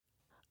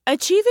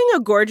Achieving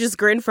a gorgeous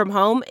grin from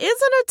home isn't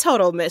a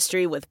total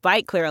mystery with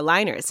Bite Clear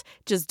aligners.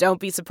 Just don't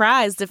be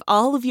surprised if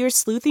all of your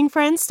sleuthing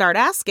friends start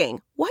asking,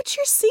 "What's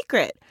your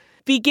secret?"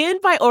 Begin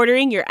by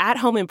ordering your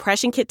at-home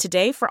impression kit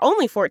today for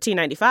only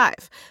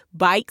 $14.95.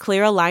 Bite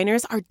Clear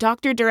aligners are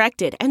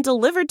doctor-directed and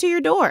delivered to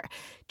your door.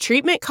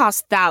 Treatment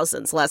costs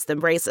thousands less than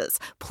braces.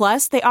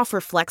 Plus, they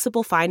offer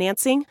flexible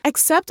financing,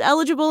 accept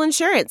eligible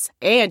insurance,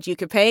 and you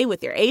can pay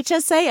with your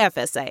HSA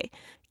FSA.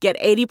 Get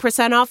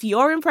 80% off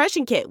your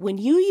impression kit when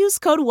you use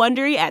code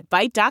WONDERY at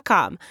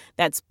Byte.com.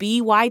 That's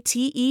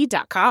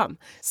BYTE.com.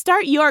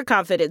 Start your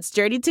confidence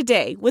journey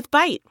today with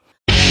Byte.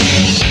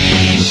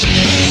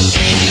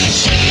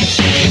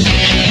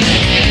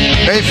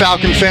 Hey,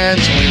 Falcon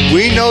fans,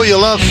 we know you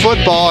love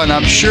football, and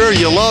I'm sure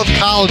you love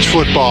college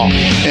football.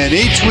 And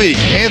each week,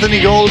 Anthony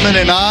Goldman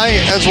and I,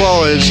 as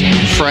well as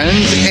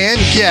friends and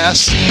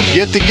guests,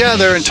 get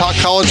together and talk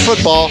college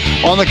football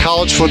on the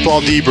College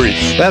Football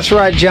Debrief. That's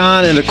right,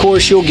 John. And, of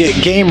course, you'll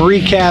get game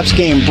recaps,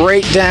 game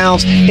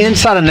breakdowns,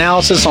 inside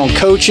analysis on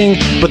coaching.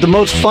 But the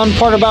most fun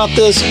part about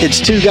this, it's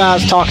two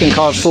guys talking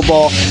college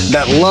football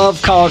that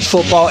love college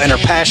football and are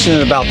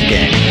passionate about the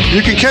game.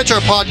 You can catch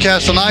our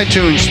podcast on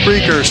iTunes,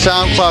 Spreaker,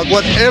 SoundCloud,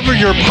 whatever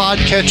your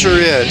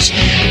podcatcher is.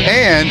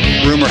 And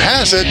rumor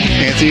has it,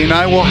 Anthony and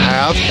I will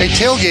have a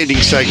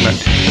tailgating segment.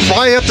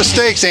 Fry up the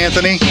stakes,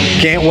 Anthony.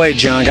 Can't wait,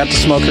 John. Got the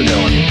smoker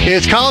going.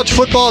 It's College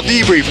Football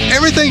Debrief.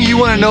 Everything you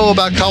want to know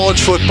about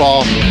college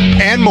football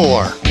and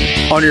more.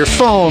 On your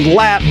phone,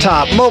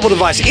 laptop, mobile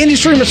device, any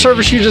streaming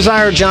service you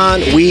desire,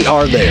 John, we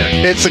are there.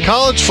 It's the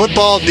College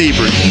Football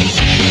Debrief.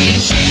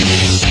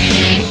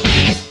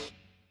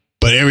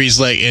 But Aries,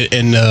 like,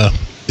 and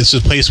this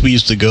is a place we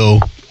used to go.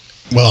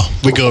 Well,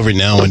 we go every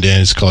now and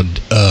then. It's called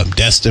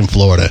Destin,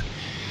 Florida.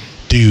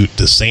 Dude,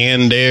 the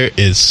sand there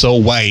is so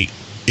white,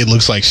 it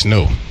looks like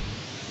snow.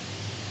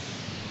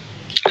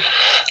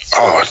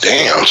 Oh,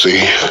 damn,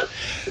 see.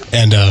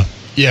 And,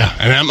 yeah,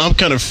 and I'm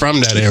kind of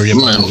from that area.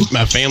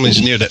 My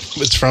family's near that.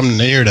 It's from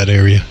near that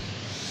area.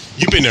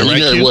 You've been there, right?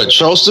 Near what,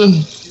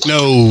 Charleston?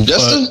 No.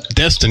 Destin?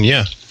 Destin,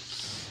 yeah.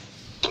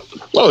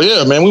 Oh,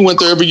 yeah, man. We went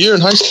there every year in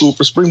high school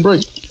for spring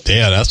break.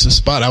 Yeah, that's the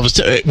spot.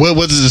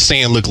 What does the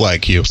sand look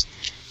like, Hugh?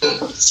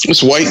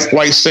 It's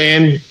white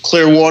sand,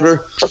 clear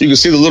water. You can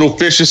see the little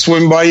fishes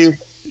swim by you.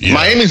 Yeah.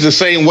 Miami's the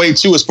same way,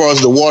 too, as far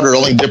as the water. The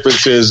only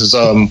difference is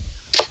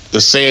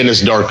the sand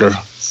is darker.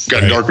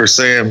 Got darker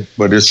sand,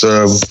 but it's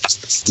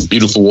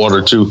beautiful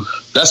water, too.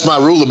 That's my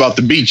rule about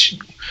the beach.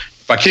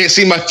 If I can't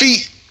see my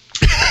feet,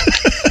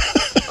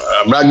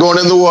 I'm not going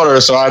in the water.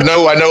 So I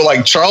know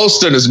like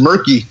Charleston is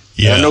murky.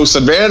 Yeah. I know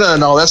Savannah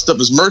and all that stuff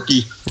is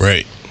murky.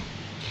 Right.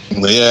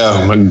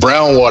 Yeah, like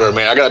brown water,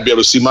 man. I got to be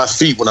able to see my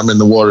feet when I'm in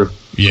the water.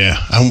 Yeah,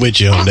 I'm with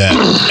you on that.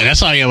 And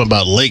that's how I am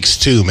about lakes,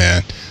 too,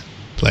 man.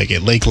 Like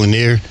at Lake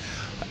Lanier,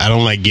 I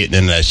don't like getting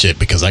into that shit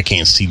because I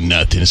can't see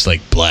nothing. It's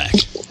like black.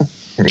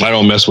 I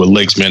don't mess with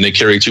lakes, man. They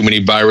carry too many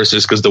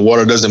viruses because the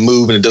water doesn't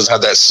move and it doesn't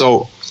have that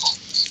salt.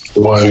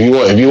 Well,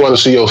 if you want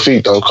to see your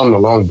feet, don't come to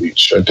Long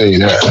Beach. I tell you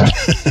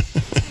that.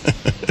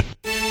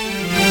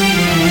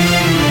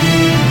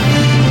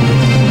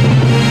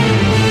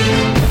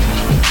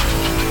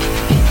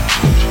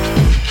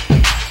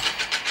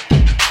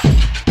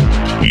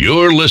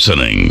 You're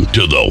listening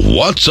to the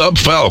What's Up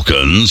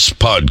Falcons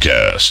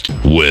podcast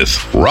with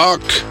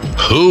Rock,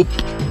 Hoop,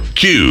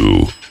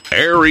 Q,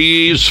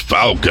 Aries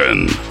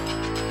Falcon,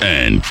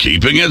 and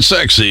keeping it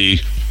sexy,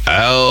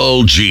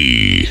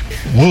 LG.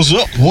 What's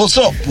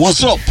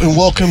up, and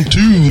welcome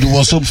to the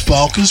What's Up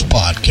Falcons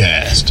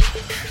podcast.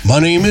 My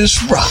name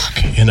is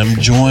Rock, and I'm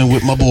joined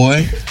with my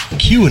boy,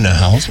 Q in the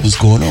house. What's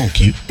going on,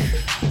 Q?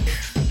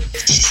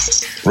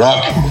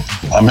 Rock,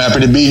 I'm happy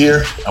to be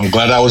here. I'm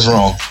glad I was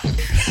wrong.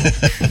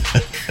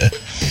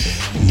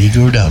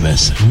 Negro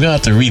Dumbass. I'm gonna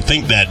have to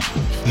rethink that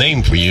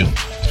name for you.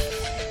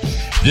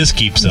 This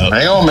keeps up.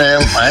 Hang on,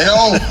 man. Hang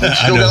on. We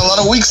still got a lot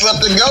of weeks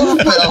left to go.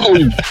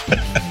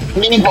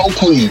 Nemo,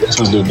 please. That's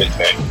what's the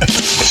nickname.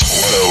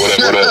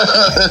 What up?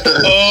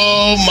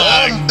 Oh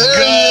my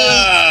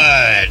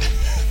God.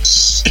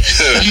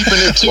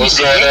 Keeping it too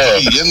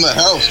sexy in the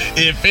house.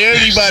 If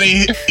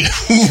anybody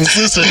who's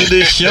listened to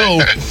this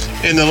show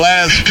in the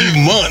last few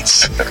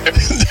months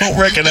don't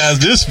recognize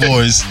this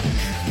voice,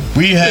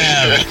 we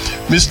have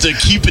Mr.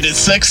 Keeping It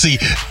Sexy,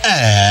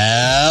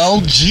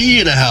 LG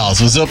in the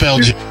house. What's up,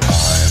 LG?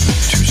 I'm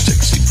too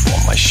sexy for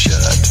my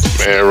shirt.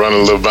 Man,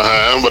 running a little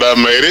behind, but I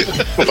made it.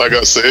 Like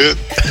I said.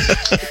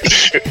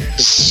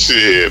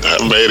 Shit, I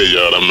made it,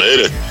 y'all. I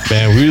made it.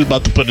 Man, we was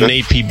about to put an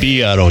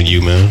APB out on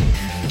you, man.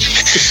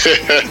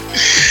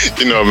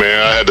 You know,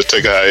 man, I had to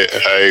take a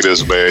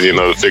hiatus, man,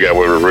 to figure out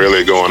what was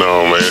really going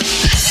on, man.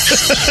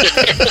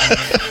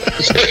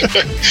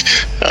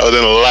 I was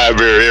in the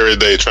library every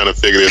day trying to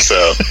figure this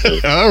out.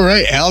 All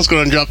right, Al's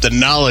going to drop the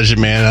knowledge,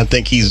 man. I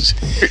think he's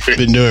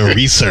been doing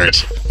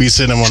research. We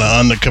sent him on an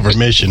undercover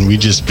mission. We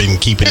just been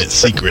keeping it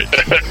secret.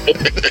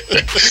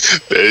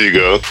 There you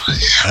go.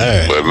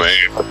 Right. But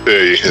man, I tell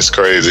you, it's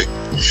crazy.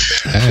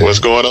 Right. What's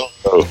going on,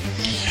 though?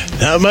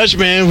 Not much,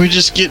 man. We're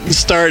just getting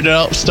started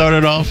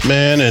off,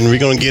 man, and we're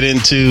gonna get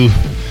into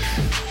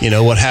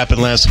what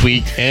happened last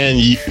week and,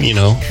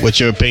 what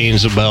your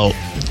opinions about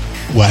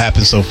what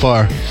happened so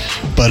far.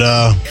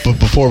 But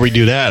before we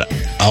do that,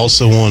 I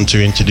also want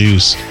to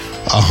introduce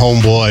a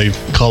homeboy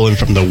calling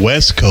from the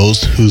West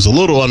Coast who's a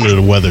little under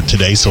the weather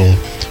today, so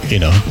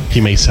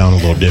he may sound a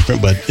little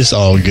different, but it's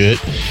all good.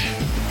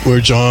 We're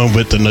joined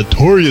with the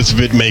notorious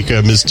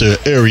vidmaker, Mr.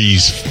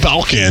 Aries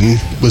Falcon.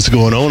 What's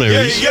going on,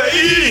 Aries?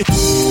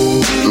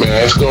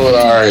 Man, it's going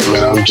all right,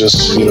 man. I'm just,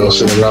 sitting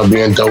around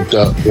being doped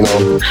up,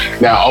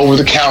 Now, over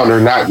the counter,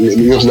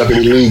 there's nothing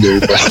illegal,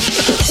 but...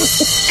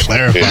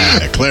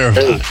 Clarify.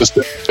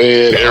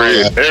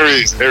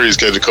 Aries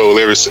catch a cold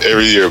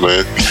every year,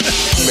 man. Man,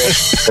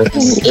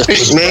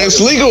 it's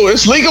legal.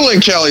 It's legal in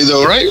Cali,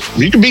 though, right?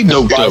 You can be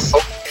doped up.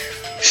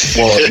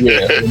 Well,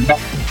 yeah.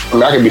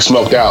 I can be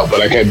smoked out,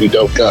 but I can't be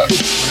doped up.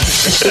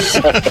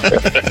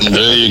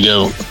 There you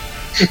go. All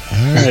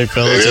right,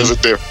 fellas. There's a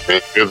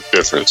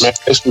difference. Man,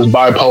 it's just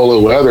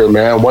bipolar weather,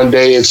 man. One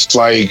day it's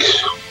like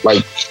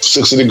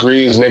 60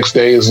 degrees. Next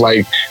day is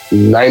like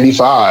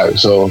 95.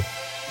 So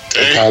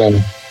it kind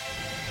of...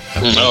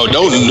 No,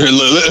 don't.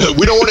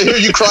 We don't want to hear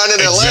you crying in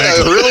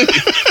Atlanta, really.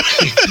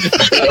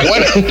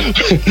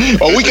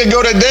 Or we could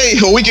go today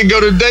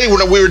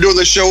when we were doing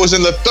the show was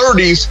in the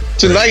 30s.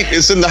 Tonight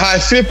it's in the high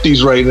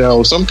 50s right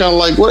now. So I'm kind of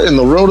like, what in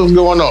the world is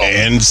going on?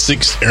 And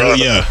 6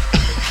 earlier.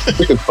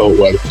 It's cold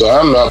weather, so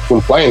I'm not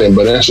complaining.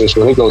 But that's just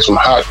when it goes from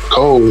hot to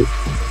cold,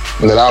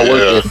 and then I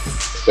work in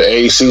the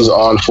AC's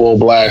on full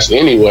blast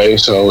anyway.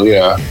 So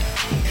yeah.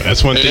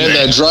 That's one thing. And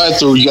that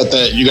drive-through, you got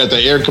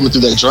that air coming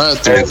through that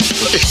drive-through.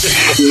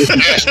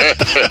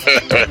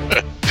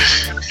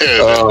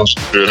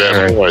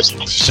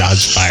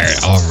 Shots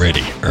fired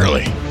already,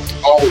 early.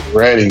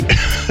 Already.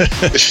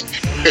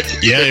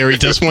 Yeah, Eric,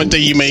 that's one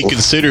thing you may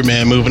consider,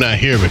 man, moving out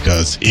here,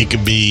 because it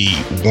could be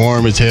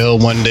warm as hell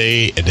one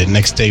day, and the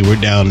next day we're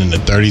down in the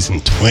 30s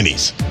and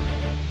 20s.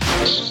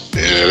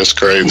 Yeah, that's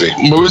crazy.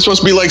 But it's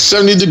supposed to be like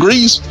 70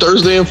 degrees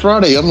Thursday and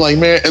Friday. I'm like,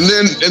 man, and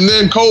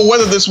then cold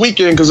weather this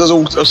weekend because there's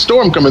a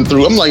storm coming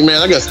through. I'm like,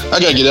 man, I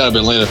gotta get out of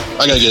Atlanta.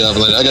 I gotta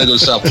go to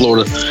South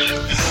Florida.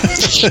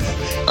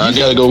 I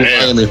gotta go to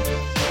Miami.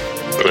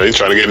 They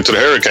trying to get into the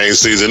hurricane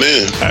season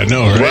in. I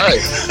know,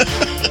 right?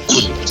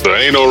 So there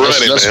ain't no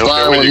running. That's man.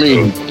 fine with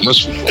me.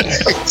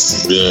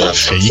 Yeah,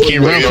 you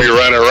can't run. You're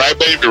running right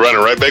back. You're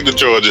running right back to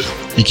Georgia.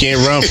 You can't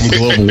run from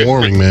global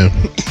warming, man.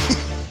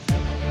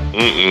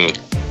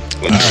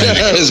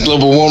 Right. It's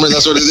global warming.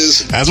 That's what it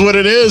is. That's what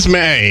it is,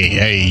 man.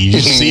 Hey, you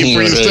just see it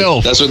for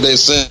yourself. That's what they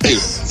say.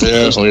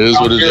 Yeah, it is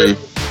what it is.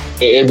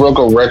 It broke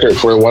a record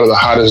for one of the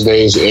hottest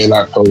days in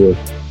October.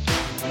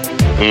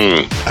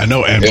 I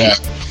know, Evan. Yeah.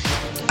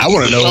 I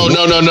want to know.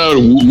 No.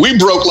 We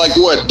broke like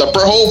what? The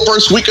whole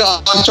first week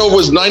of October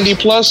was 90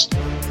 plus.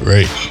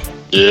 Right.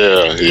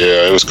 Yeah,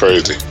 it was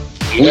crazy.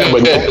 Yeah,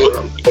 but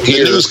the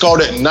news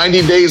called it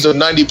 90 days of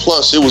 90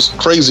 plus. It was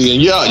crazy.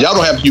 And y'all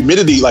don't have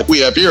humidity like we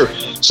have here.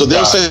 So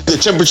they'll say the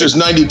temperature is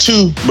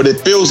 92, but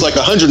it feels like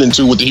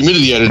 102 with the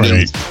humidity added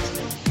in.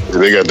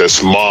 They got that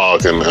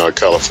smog in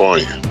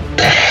California.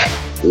 That's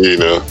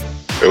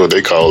what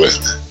they call it.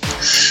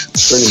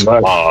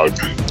 Smog.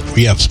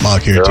 We have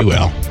smog here too,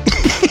 Al.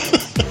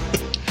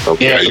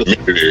 Okay, we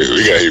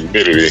got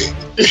humidity.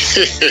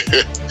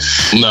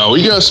 No,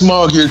 we got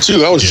smog here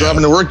too. I was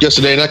driving to work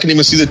yesterday and I couldn't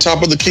even see the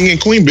top of the King and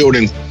Queen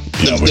building.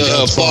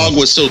 The fog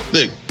was so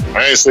thick.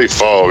 I didn't say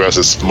fog, I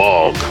said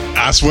smog.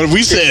 That's what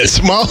we said,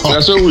 smog.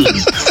 That's what we I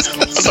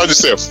thought you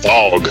said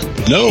fog.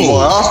 No.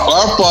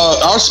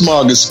 Well, our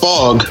smog is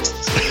fog.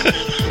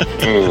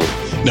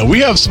 No, we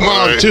have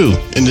smog too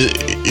in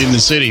the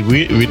city.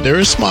 We there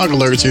is smog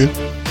alerts here.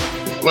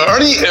 Well, are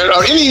any of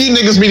you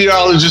niggas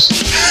meteorologists?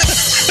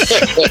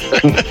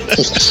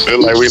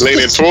 Like we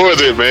leaning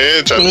towards it,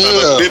 man.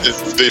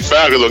 The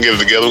Falcons don't get it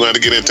together. We're going to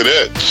get into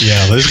that.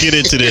 Yeah, let's get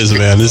into this,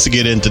 man. Let's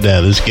get into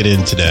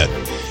that.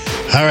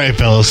 All right,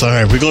 fellas. All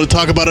right, we're going to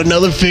talk about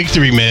another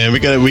victory, man. We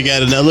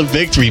got another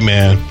victory,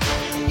 man.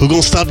 Who's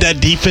going to stop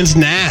that defense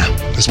now?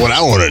 That's what I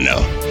want to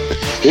know.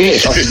 Yeah,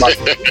 talking about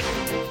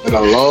in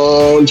a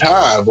long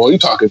time, boy. You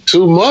talking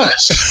 2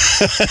 months?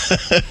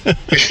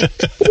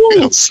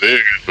 I'm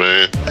serious,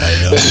 man. I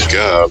know.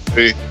 God,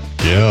 man.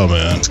 Yeah,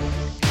 man.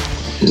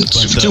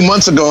 2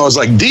 months ago, I was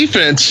like,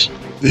 defense.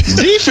 like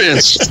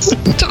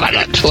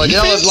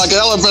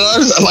Allen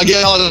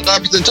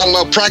Iverson talking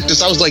about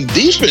practice. I was like,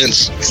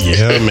 defense.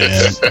 Yeah,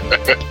 man.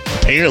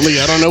 Apparently,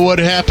 I don't know what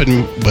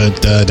happened,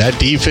 but that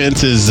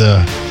defense is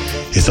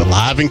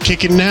alive and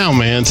kicking now,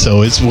 man.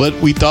 So it's what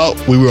we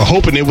were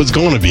hoping it was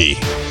going to be.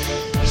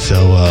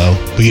 So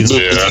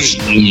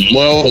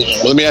well,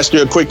 let me ask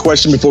you a quick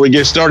question before we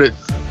get started.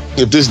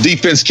 If this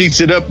defense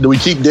keeps it up, do we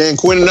keep Dan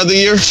Quinn another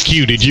year?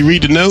 Q, did you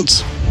read the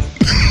notes?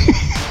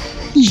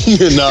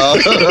 No. I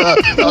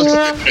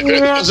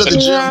was at the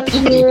gym.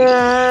 It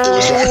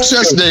was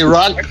chest day,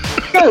 Rock.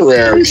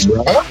 Rare,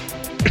 bro.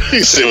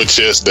 He said with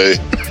chest day.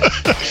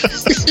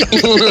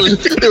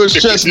 It was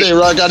chest day,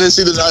 Rock. I didn't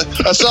see this.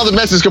 I saw the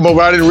message come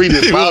over. I didn't read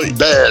it. My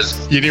bad.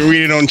 You didn't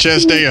read it on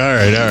chest day? All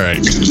right.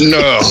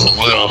 No.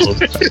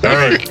 All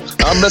right.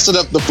 I'm messing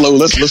up the flow.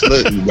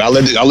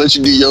 I'll let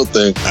you do your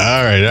thing.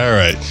 All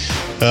right.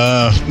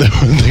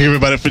 Thank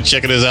everybody for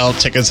checking us out.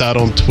 Check us out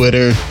on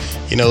Twitter.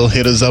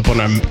 Hit us up on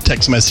our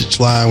text message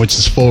line, which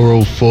is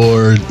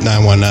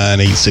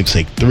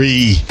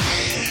 404-919-8683.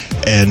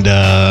 And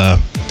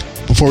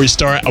before we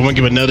start, I want to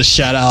give another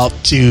shout out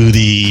to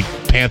the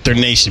Panther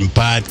Nation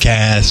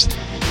podcast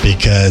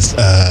because,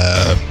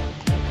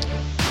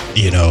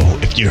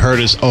 if you heard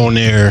us on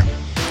there,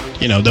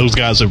 those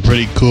guys are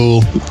pretty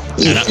cool.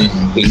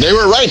 They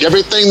were right.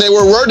 Everything they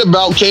were worried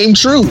about came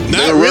true.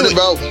 They were worried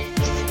about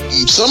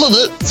some of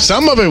it.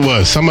 Some of it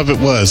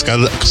was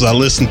because I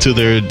listened to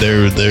their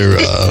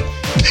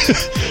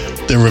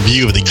their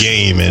review of the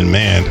game, and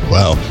man,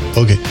 wow.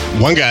 Okay,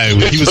 one guy,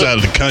 he was out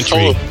of the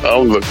country.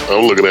 I'm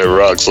looking at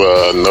Rock's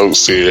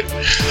notes here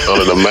on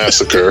the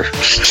massacre.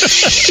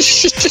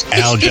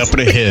 Al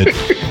jumping ahead.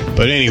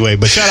 But anyway,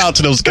 shout out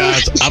to those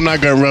guys. I'm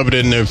not gonna rub it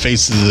in their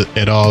faces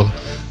at all,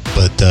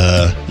 but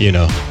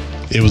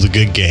it was a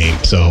good game.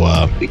 So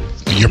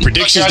your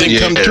predictions didn't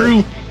come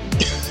true.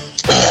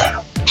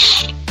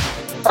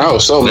 I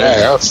was so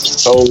mad. I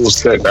was so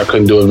sick. I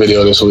couldn't do a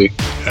video this week.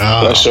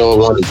 That show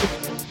wanted to.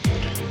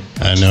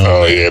 I know.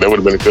 Oh, yeah, that would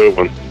have been a good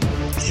one.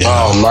 Yeah.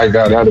 Oh, my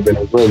God, that would have been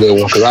a real good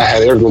one because I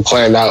had everything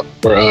planned out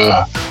for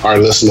our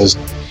listeners.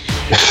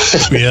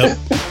 Yep.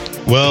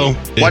 Well,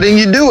 why didn't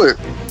you do it?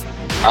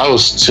 I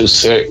was too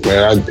sick,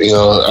 man.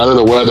 Under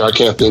the weather, I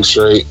can't think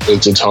straight.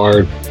 It's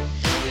hard.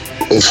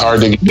 It's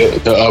hard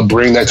to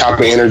bring that type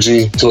of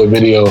energy to a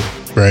video.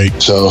 Right.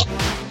 So.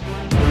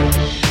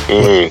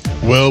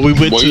 Well, we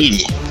went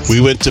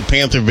to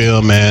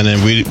Pantherville, man,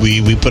 and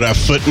we put our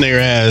foot in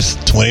their ass,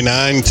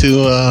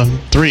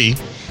 29-3.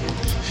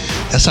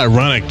 That's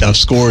ironic. Our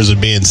scores are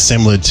being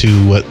similar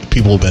to what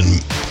people have been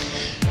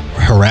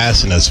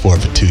harassing us for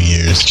 2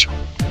 years.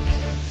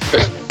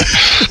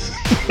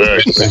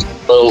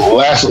 Well,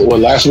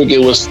 last week it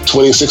was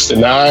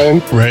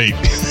 26-9. Right.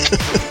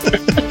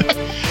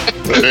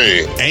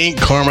 Ain't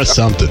karma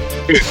something?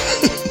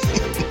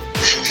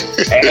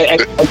 And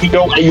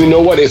you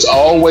know what? It's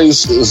always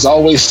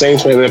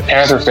Saints fans and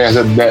Panther fans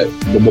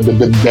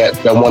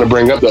that want to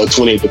bring up the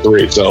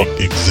 28-3. So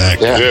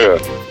exactly, yeah.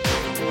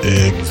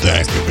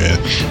 Exactly, man.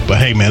 But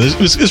hey, man,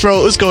 let's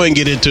roll. Let's go ahead and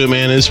get into it,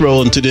 man. Let's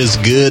roll into this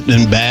good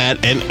and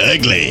bad and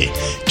ugly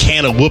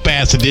can of whoop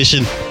ass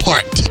edition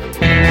part.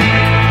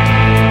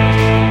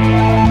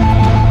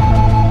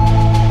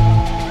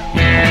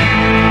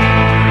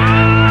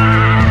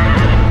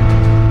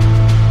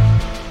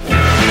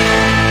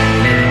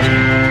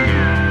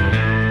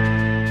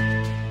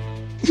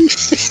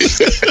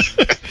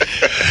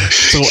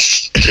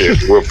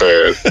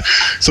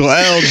 So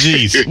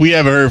LG, we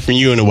haven't heard from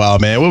you in a while,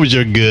 man. What was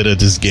your good of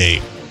this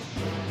game?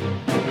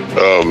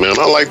 Oh man,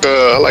 I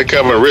like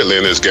Kevin Ridley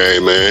in this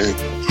game, man.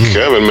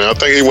 Kevin, man, I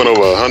think he went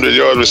over 100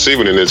 yards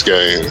receiving in this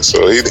game.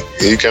 So he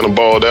kind of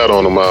balled out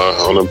on them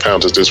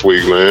Panthers this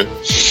week, man.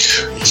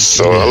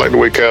 So I like the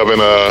way Kevin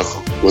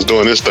was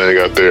doing this thing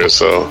out there.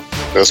 So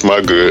that's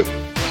my good.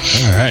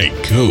 All right,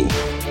 cool.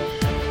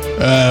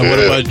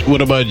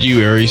 What about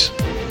you, Aries?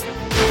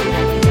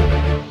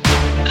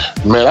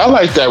 Man, I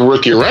like that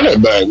rookie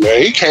running back,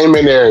 man. He came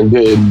in there and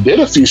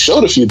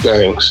showed a few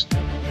things.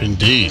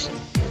 Indeed.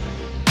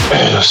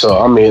 So,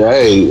 I mean,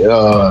 hey, say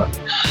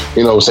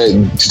to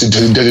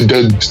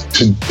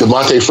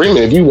Devontae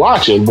Freeman, if you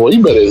watching, boy,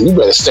 you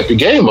better step your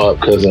game up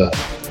because,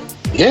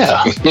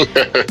 yeah.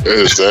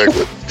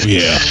 Exactly.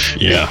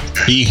 Yeah.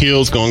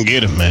 Hill's going to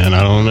get him, man.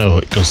 I don't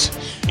know. Because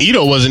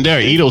Ito wasn't there.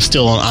 Ito's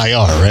still on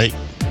IR, right?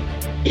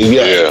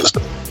 Yeah.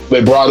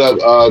 They brought up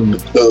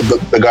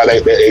the guy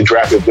they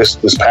drafted this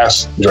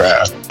past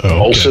draft.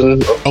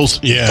 Olsen.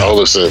 Olsen, yeah.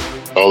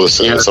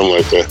 Something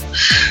like that.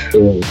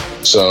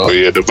 So, but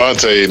yeah,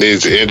 Devontae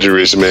needs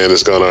injuries, man.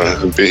 It's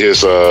gonna be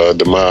his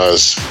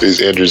demise. These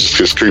injuries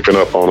just creeping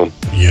up on him.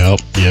 Yep.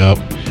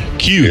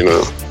 Q,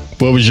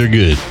 what was your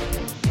good?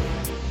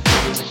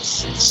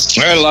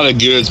 I had a lot of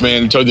goods,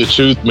 man. To tell you the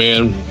truth,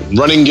 man.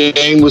 Running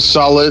game was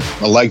solid.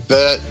 I like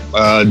that.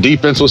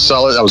 Defense was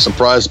solid. I was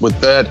surprised with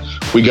that.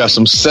 We got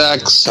some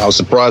sacks. I was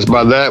surprised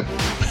by that.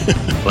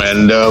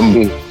 And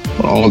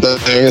all that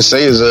thing to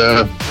say is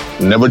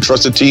never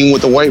trust a team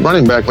with a white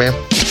running back, man.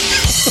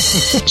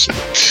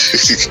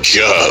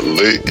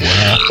 Golly.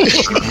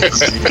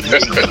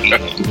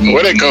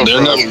 Where'd it come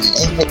from?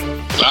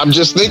 I'm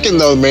just thinking,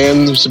 though,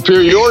 man,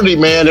 superiority,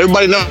 man.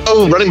 Everybody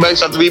knows running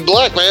backs have to be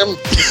black, man.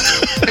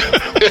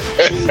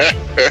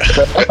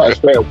 I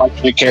swear, white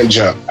kid can't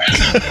jump.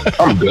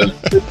 I'm good.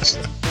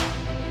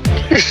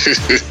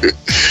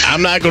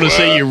 I'm not going to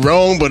say you're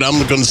wrong, but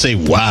I'm going to say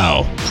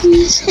wow.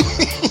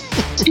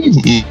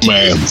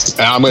 Man,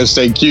 I'm going to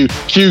say Q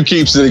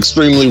keeps it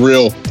extremely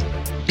real.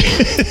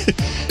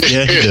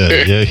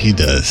 Yeah, he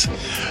does.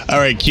 All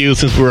right, Q,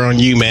 since we're on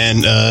you,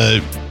 man,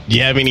 do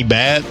you have any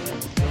bad?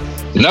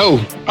 No,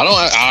 I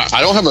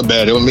don't have a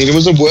bad. I mean, it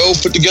was a well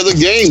put together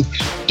game.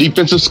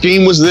 Defensive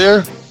scheme was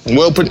there.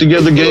 Well put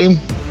together game.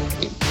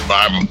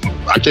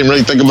 I can't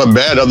really think of a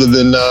bad other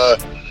than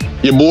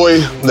your boy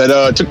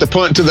that took the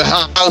punt to the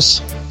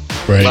house.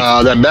 Right.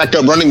 That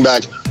backup running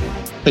back.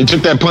 He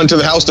took that punt to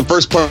the house the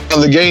first punt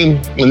of the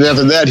game, and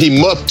after that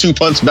he muffed 2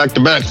 punts back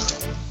to back.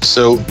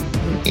 So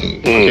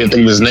I can't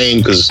think of his name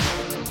because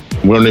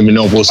we don't even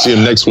know if we'll see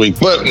him next week.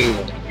 But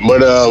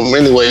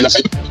anyway.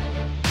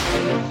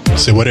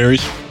 Say what,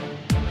 Aries?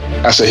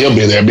 I said he'll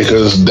be there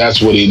because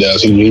that's what he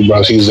does.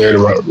 He's there to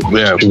run.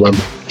 Yeah, to run.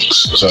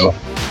 So,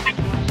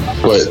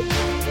 but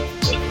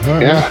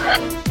right. Yeah.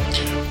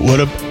 What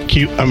about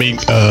you,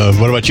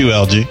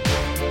 LG?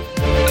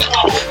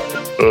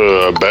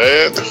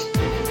 Bad.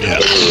 Yeah.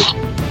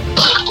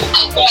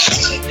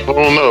 I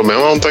don't know, man. I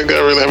don't think I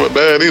really have a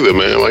bad either,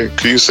 man.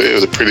 Like you said, it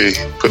was a pretty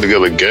put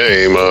together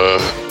game.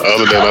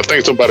 Other than I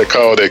think somebody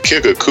called that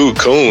kicker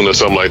coon or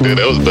something like that.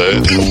 That was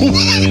bad.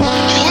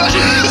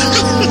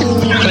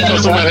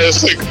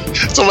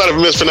 Somebody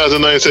mispronounced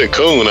his name and said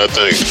coon, I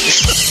think.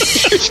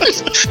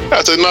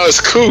 I said, no, it's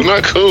coon,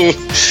 not coon.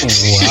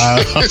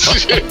 Wow.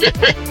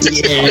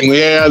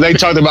 Yeah, they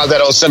talked about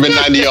that on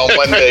 790 on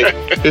Monday.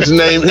 His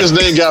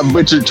name got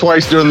butchered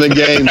twice during the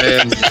game,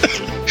 man.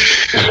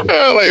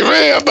 I'm like,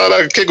 man, I thought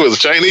our kicker was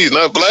Chinese,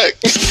 not black.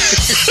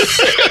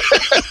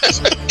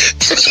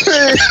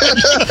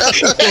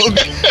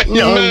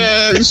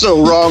 Man, you're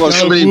so wrong on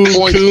so many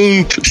points.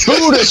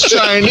 Food is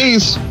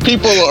Chinese.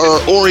 People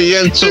are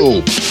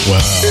Oriental.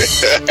 Wow.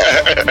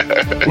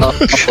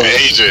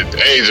 Asian,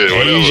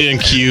 whatever. Asian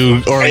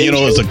Q, or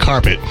it's a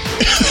carpet.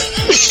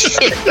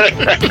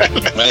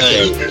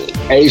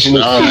 Man. Asian.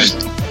 Oh,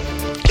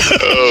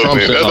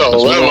 man, that's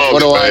all. What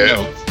do I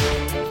know?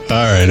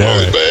 All right.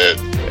 Bad.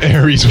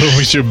 Aries, what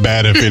was your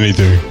bad, if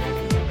anything?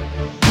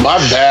 My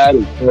bad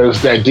was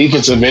that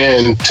defensive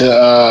end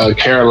to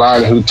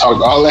Carolina who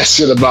talked all that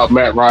shit about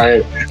Matt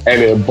Ryan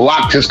and then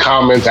blocked his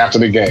comments after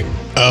the game.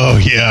 Oh,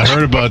 yeah, I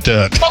heard about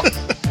that.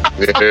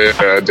 Yeah,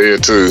 I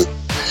did too.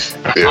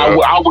 Yeah.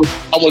 I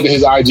went to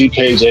his IG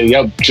page and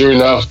yep, sure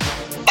enough,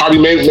 probably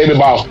maybe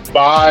about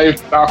 5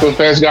 Falcons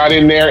fans got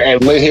in there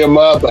and lit him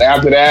up. But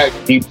after that,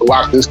 he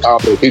blocked his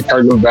comments. He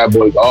turned them bad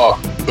boys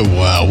off.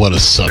 Wow, what a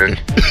sucker.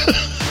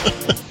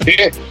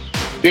 Yeah,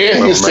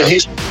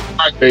 he's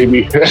right,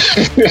 baby. I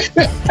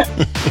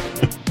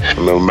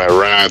remember Matt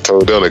Ryan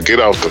told them to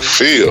get off the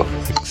field.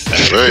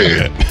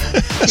 Man.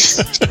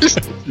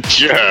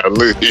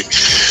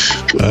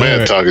 Man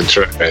right. talking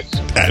trash.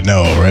 I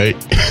know, right?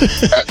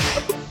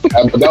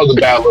 But that was a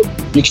bad look.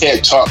 You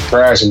can't talk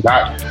trash and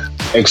not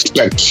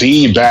expect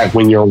feedback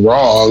when you're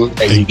wrong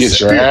and you get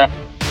your ass.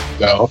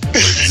 No.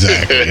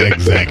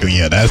 Exactly.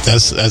 Yeah, that's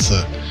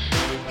a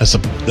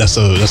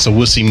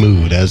wussy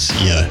move.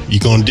 You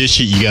gonna dish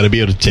it, you gotta be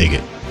able to take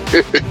it.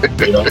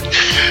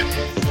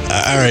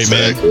 All right,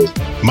 man.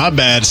 My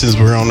bad, since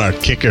we're on our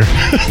kicker.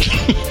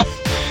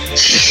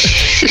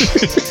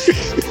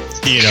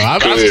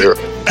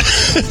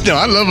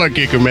 I love our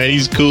kicker, man.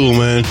 He's cool,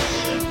 man.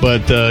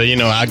 But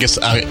I guess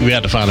we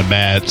had to find a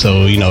bad.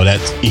 So he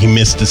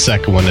missed the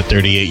second one. The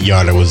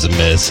 38-yarder was a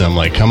miss. I'm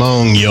like, come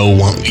on, young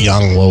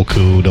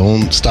Woku,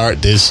 don't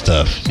start this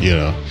stuff,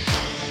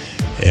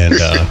 And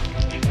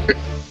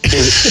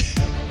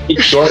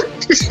short.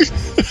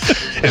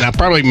 And I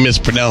probably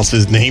mispronounced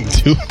his name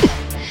too.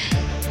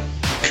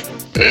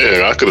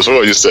 Yeah, I could have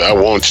sworn you said "I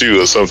want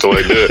you" or something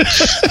like that.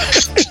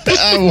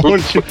 I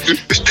want you.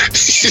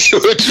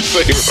 What you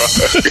say,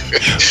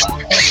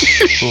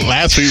 Rock?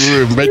 Last week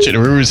we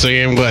were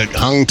saying what,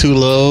 hung too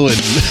low and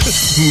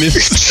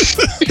missed.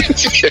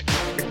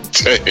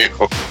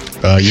 Damn.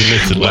 You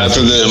missed it.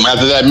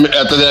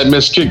 After that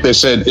missed kick, they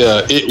said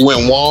it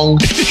went Wong.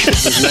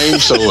 His name,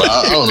 so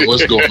I don't know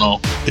what's going on.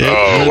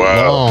 Oh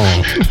wow!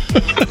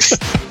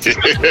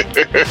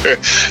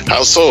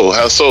 How so?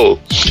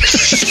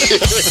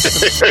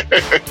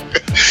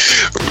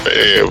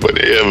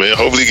 Man.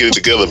 Hopefully get it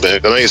together, man.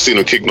 Cause I ain't seen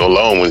him kick no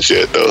long ones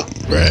yet, though.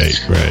 Right.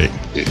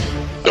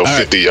 No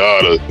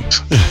 50-yarder.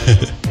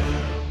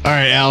 All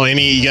right, Al.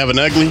 You have an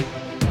ugly?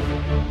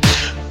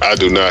 I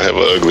do not have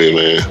an ugly,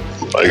 man.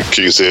 Like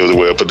Q said, it was a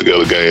well put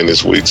together game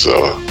this week, so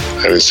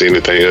I haven't seen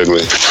anything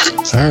ugly.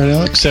 All right,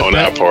 Alex. On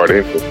our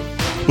party.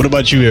 What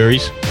about you,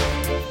 Aries?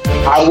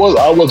 I was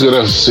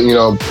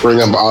gonna bring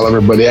up Oliver,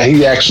 but yeah,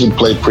 he actually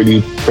played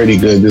pretty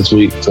good this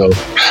week, so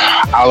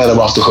I'll let him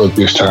off the hook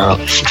this time.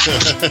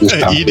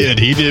 He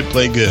did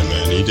play good,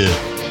 man. He did.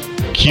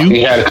 Q?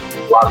 He had a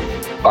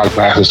lot of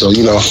passes, so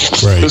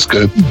right. It's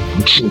good.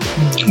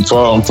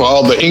 For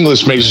all the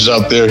English majors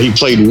out there, he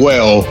played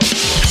well.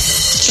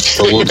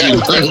 He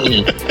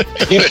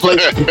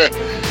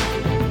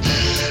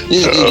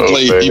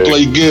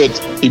played good.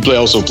 He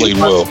also played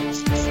well.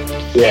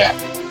 Yeah.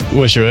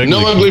 What's your ugly?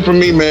 No ugly for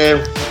me,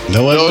 man.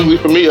 No ugly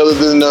for me, other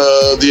than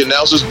the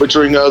announcers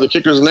butchering the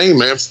kicker's name,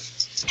 man.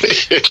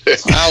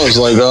 I was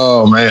like,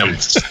 oh man,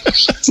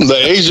 the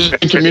Asian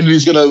community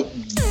is gonna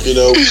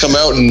come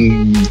out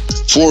and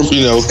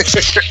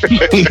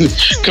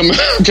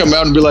come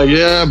out and be like,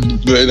 yeah,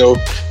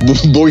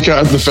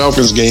 boycott the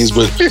Falcons games,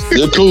 but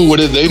they're cool with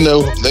it. They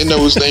know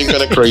his name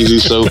kind of crazy,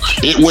 so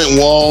it went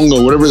Wong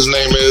or whatever his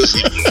name is.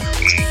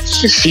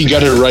 He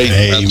got it right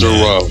after a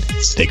while.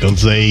 They gonna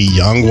say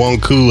Young Wong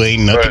Koo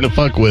ain't nothing to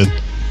fuck with.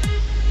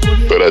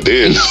 But I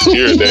did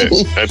hear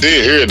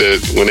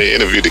that when they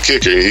interviewed the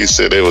kicker, he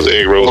said there was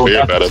egg rolls for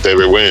everybody at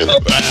every win.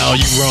 Wow,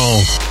 you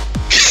wrong.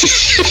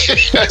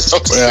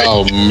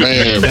 Oh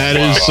man, that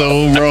is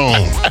so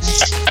wrong.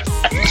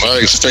 I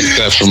expect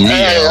that from me.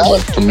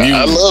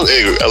 I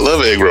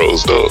love egg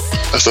rolls though.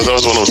 That's what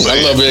I'm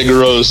saying. I love egg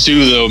rolls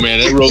too, though, man.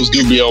 Egg rolls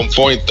do be on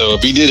point though.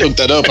 If he did hook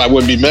that up, I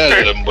wouldn't be mad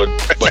at him. But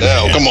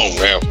now, come on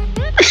now.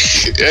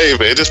 Hey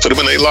man, just put them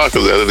in their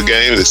lockers after the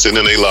game. They're sitting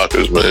in their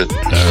lockers, man.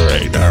 All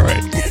right.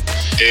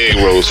 Egg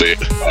rolls here.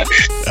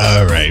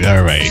 All right.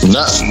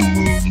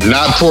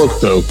 Not pork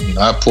though.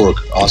 Not pork.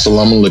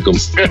 Assalamu alaikum.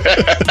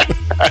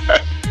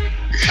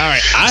 All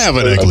right, I have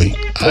an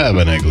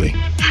ugly.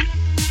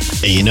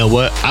 And you know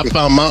what? I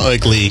found my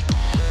ugly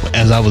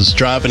as I was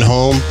driving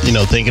home,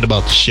 thinking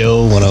about the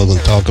show, what I was going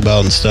to talk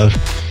about and stuff.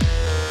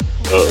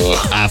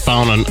 I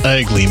found an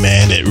ugly,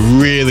 man, that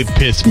really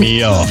pissed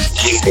me off.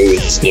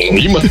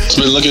 You must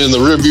have been looking in the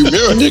rearview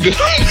mirror, nigga.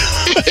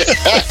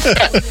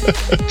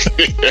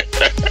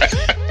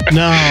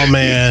 No,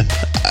 man.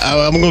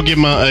 I'm going to give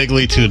my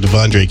ugly to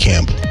Devondre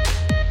Campbell.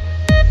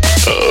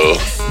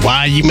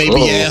 Why, you may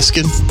be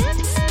asking?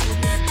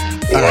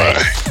 Why?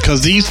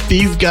 Because these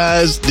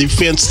guys,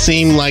 defense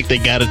seem like they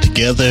got it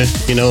together.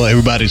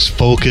 Everybody's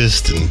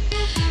focused and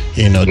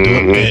doing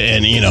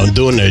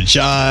their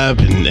job.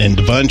 And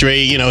Devondre,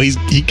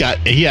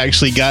 he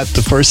actually got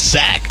the first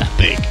sack, I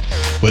think.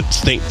 But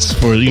thanks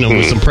for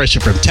with some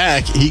pressure from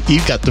Tack, he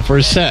got the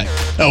first sack.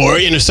 Or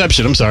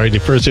interception. I'm sorry, the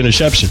first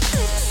interception.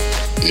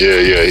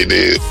 Yeah, he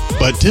did.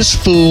 But this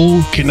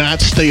fool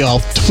cannot stay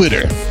off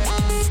Twitter.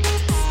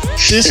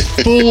 This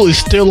fool is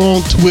still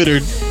on Twitter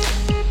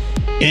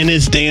in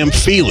his damn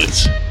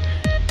feelings.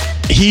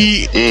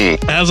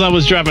 As I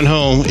was driving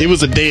home, it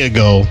was a day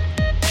ago,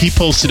 he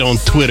posted on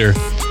Twitter,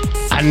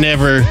 I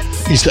never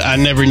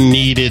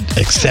needed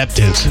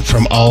acceptance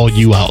from all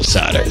you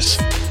outsiders.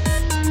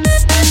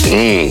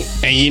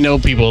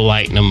 And people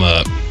lighting him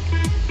up.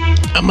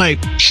 I'm like,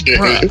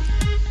 bruh,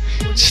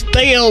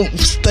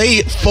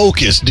 stay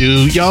focused,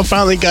 dude. Y'all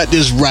finally got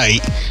this right.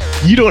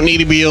 You don't need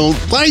to be on.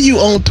 Why are you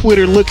on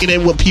Twitter looking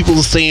at what people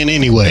are saying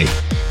anyway?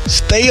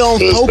 Stay on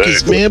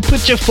focus, man.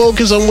 Put your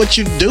focus on what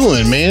you're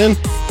doing, man.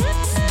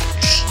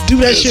 Do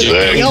that shit.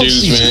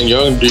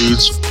 Young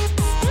dudes.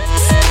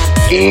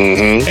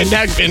 And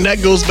that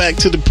goes back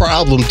to the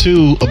problem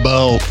too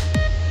about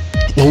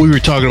what we were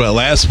talking about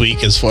last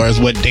week, as far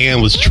as what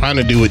Dan was trying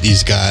to do with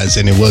these guys,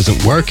 and it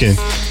wasn't working.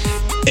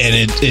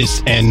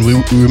 And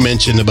we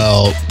mentioned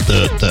about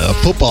the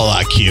football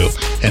IQ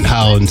and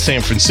how in in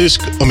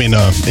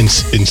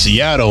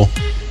Seattle,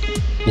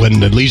 when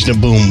the Legion of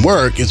Boom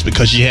worked, it's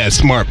because you had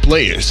smart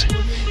players.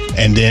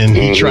 And then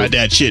he tried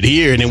that shit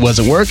here and it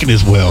wasn't working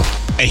as well.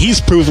 And he's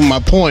proving my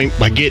point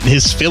by getting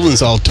his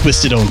feelings all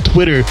twisted on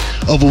Twitter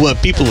over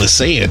what people are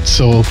saying.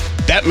 So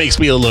that makes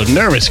me a little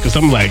nervous, because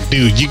I'm like,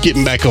 dude, you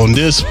getting back on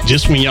this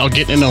just when y'all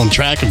getting on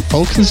track and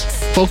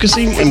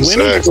focusing and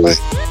winning? Exactly.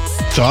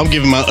 So I'm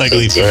giving my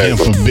ugly for him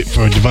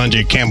for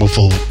Devondre Campbell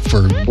for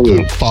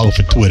follow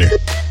for Twitter.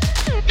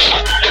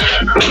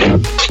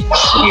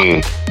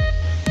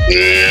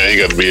 Yeah, you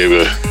got to be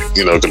able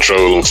to,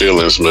 control them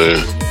feelings,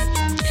 man.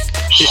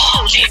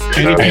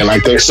 And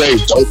like they say,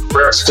 don't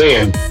press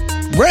in.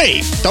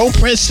 Right. Don't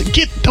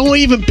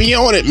even be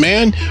on it,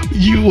 man.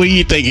 What do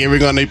you think?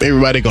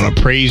 Everybody gonna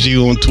praise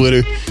you on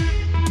Twitter?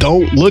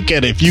 Don't look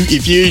at it.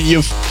 If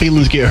your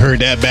feelings get hurt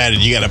that bad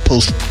and you gotta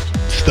post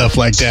stuff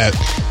like that,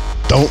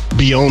 don't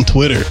be on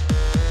Twitter.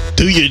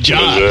 Do your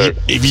job.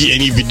 Exactly. If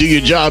you do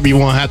your job, you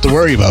won't have to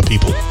worry about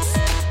people.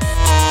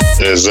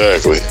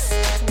 Exactly.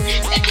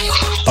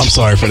 I'm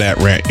sorry for that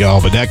rant, y'all,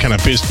 but that kind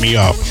of pissed me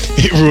off.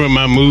 It ruined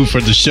my mood for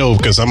the show,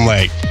 because I'm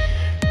like,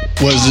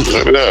 let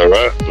it out,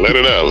 right? Let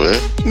it out, man.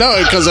 No,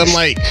 because I'm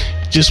like,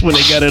 just when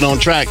they got it on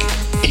track,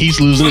 he's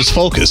losing his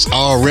focus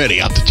already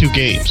after 2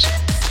 games.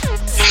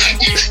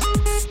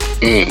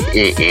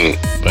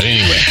 But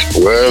anyway.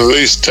 Well, at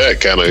least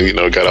Tech kind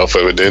of, got off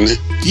of it, didn't he?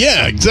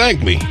 Yeah,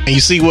 exactly. And you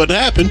see what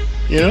happened,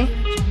 No,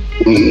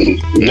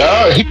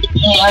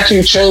 he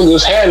actually changed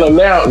his handle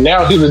now.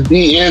 Now he's a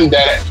DN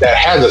that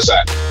has a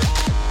sack.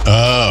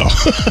 Oh.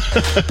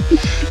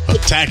 Well,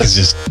 Tack is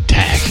just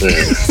Tack.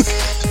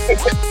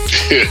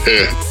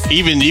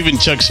 Even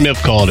Chuck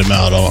Smith called him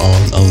out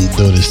on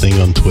doing this thing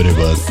on Twitter,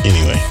 but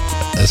anyway,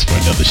 that's for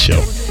another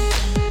show.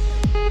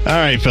 All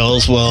right,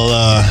 fellas.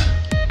 Well,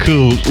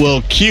 cool.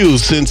 Well, Q,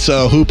 since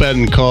Hoop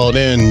hadn't called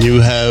in,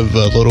 you have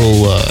a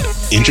little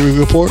injury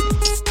report?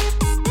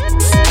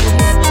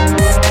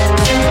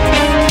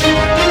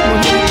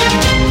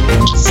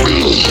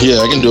 Yeah,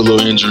 I can do a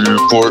little injury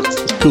report.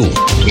 Cool.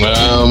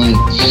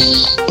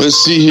 Let's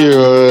see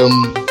here.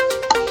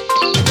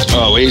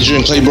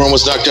 Adrian Claiborne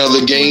was knocked out of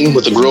the game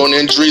with a groin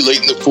injury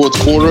late in the fourth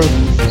quarter.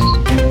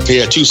 He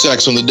had 2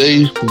 sacks on the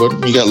day, but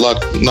he got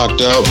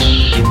knocked out.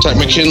 Ty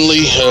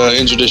McKinley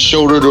injured his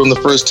shoulder during the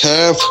first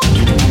half,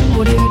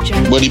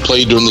 but he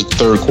played during the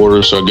third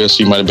quarter, so I guess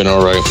he might have been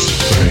all right.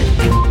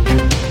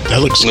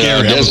 That looks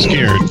scary. I was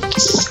scared.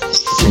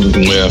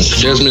 Yeah,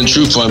 Desmond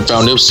Trufant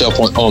found himself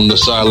on the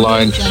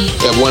sideline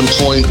at one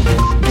point,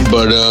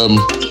 but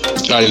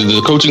either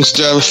the coaching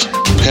staff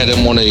had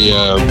him on a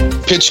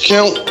pitch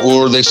count,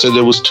 or they said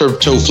there was turf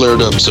toe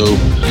flared up. So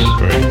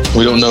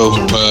we don't know.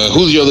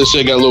 Julio, they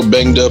said, got a little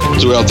banged up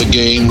throughout the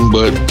game,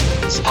 but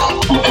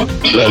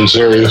Nothing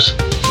serious.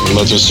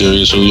 Nothing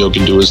serious. Julio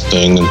can do his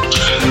thing, and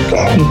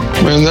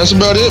man, that's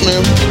about it,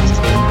 man.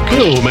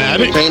 Cool,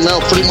 man. It came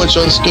out pretty much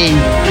unscathed.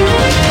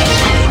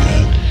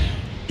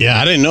 Yeah,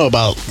 I didn't know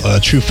about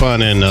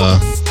Trufant and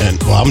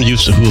well, I'm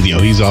used to Julio.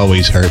 He's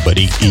always hurt, but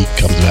he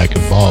comes back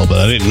involved. But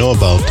I didn't know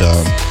about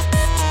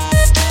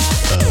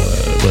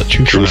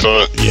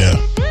Trufant. Yeah,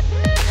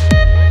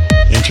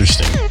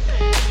 interesting.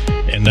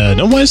 And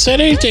nobody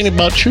said anything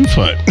about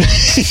Trufant.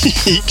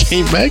 He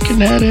came back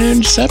and had an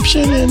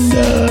interception and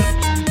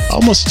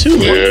almost 2.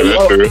 Yeah,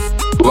 that's true.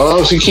 As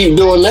long as he keep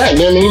doing that,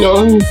 then he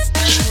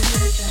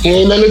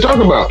ain't nothing to talk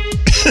about.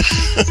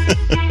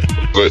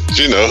 But,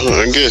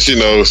 I guess,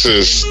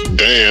 since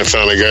Dan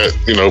finally got,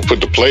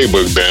 put the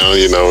playbook down,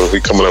 he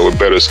coming up with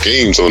better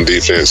schemes on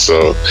defense.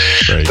 So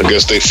I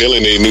guess they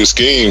feeling these new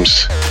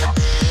schemes.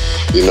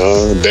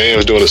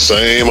 Dan's doing the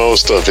same old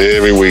stuff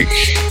every week.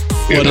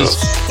 Well,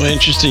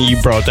 interesting you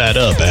brought that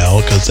up,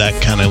 Al, because that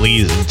kind of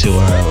leads into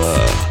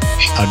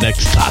our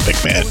next topic,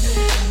 man.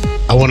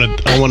 I want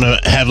to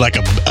have like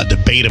a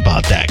debate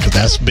about that, because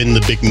that's been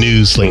the big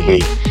news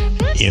lately.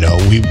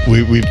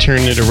 We've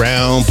turned it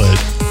around, but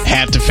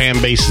half the fan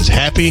base is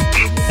happy,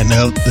 and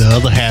the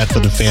other half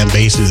of the fan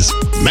base is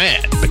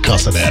mad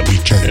because of that. We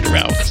turned it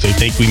around because they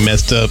think we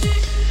messed up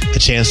a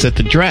chance at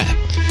the draft.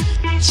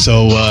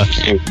 So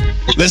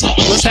let's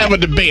have a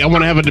debate. I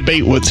want to have a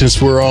debate since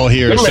we're all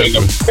here.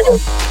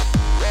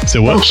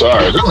 So what? I'm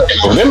sorry,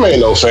 them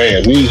ain't no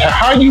fans.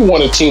 How do you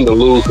want a team to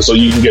lose so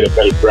you can get a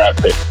better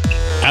draft pick?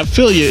 I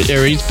feel you,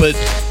 Aries, but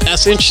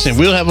that's interesting.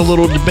 We'll have a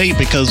little debate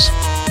because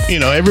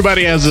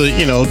everybody has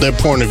their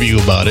point of view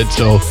about it.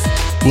 So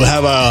we'll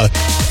have a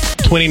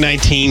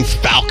 2019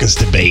 Falcons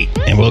debate,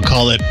 and we'll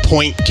call it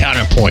point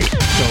counterpoint.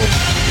 So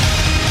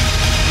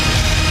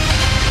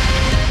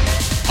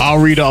I'll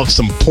read off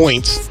some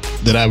points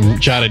that I've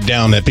jotted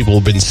down that people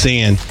have been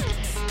saying,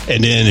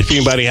 and then if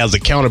anybody has a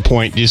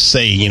counterpoint, just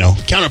say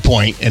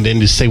counterpoint, and then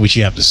just say what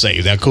you have to say.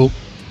 Is that cool?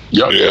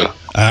 Yep. Yeah.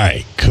 All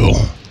right,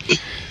 cool.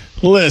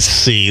 Let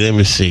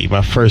me see.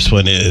 My first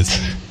one is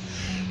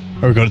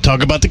we're going to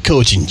talk about the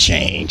coaching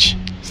change.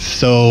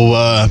 So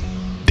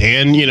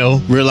Dan,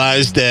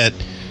 realized that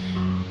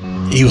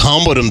he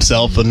humbled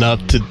himself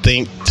enough to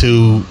think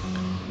to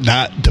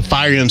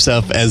fire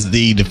himself as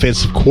the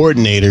defensive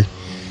coordinator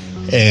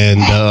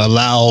and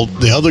allow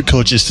the other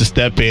coaches to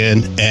step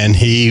in and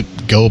he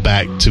go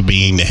back to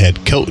being the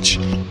head coach.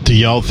 Do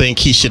y'all think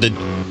he should have?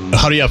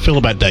 How do y'all feel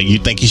about that? You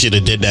think he should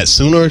have did that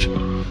sooner,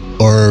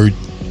 or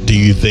do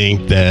you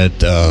think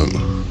that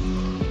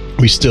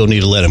we still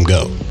need to let him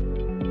go?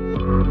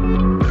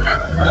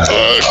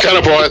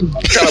 Counterpoint.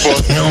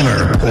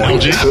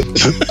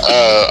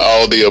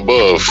 All the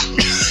above.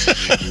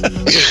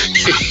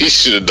 He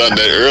should have done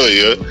that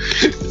earlier,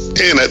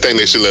 and I think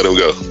they should let him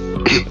go.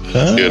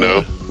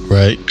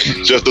 Right.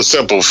 Just the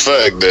simple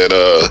fact that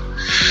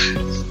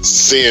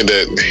seeing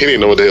that he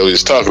didn't know what the hell he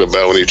was talking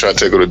about when he tried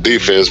to take over the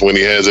defense, when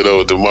he hands it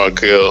over to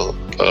Markel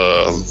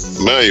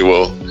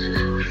Manuel.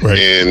 Right.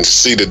 And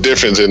see the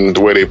difference in the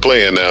way they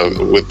playing now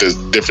with the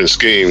different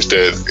schemes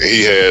that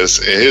he has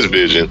in his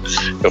vision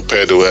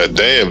compared to what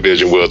Dan's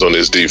vision was on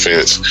his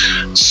defense.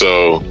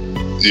 So,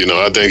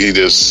 I think he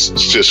just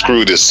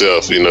screwed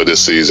himself, this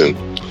season,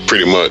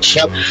 pretty much.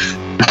 Yep.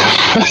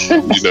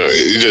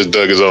 He just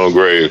dug his own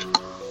grave.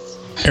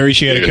 Harry,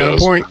 you had a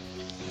counterpoint?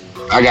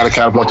 I got a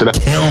counterpoint to that.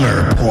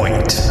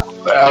 Counterpoint.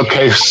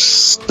 Okay,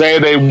 say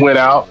they went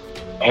out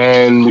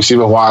and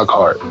receive a wild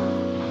card.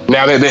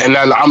 Now,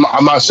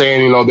 I'm not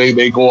saying,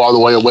 they go all the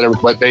way or whatever,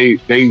 but they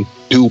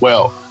do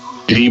well.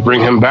 Did he bring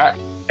him back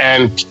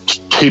and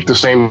keep the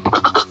same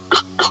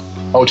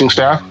coaching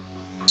staff?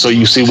 So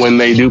you see when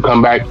they do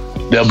come back,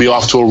 they'll be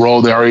off to a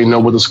roll. They already know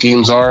what the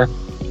schemes are.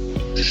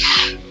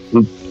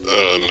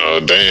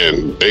 No,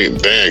 Dan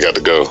got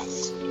to go.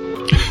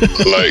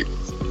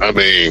 I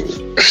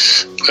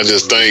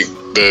just think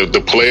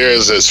the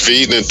players that's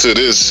feeding into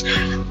this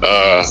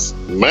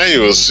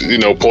Manuel's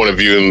point of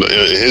view and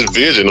his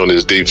vision on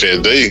his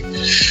defense, they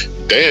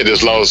had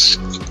just lost.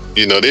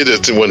 They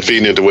just wasn't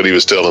feeding into what he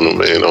was telling them,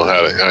 man, on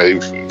how he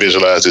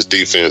visualized his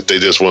defense. They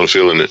just weren't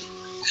feeling it.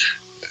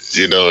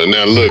 And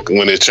now look,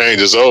 when it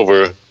changes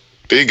over,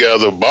 these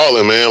guys are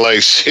balling, man.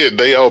 Like shit,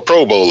 they all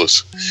Pro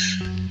Bowlers.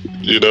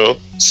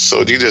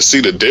 So you just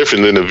see the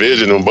difference in the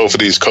vision on both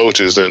of these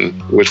coaches and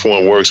which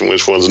one works and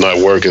which one's not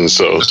working.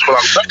 So that's what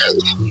I'm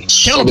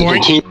saying.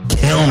 Counterpoint.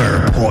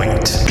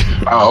 Counterpoint.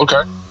 Oh,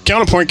 okay.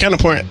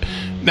 Counterpoint.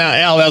 Now,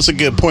 Al, that's a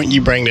good point.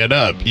 You bring that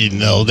up. You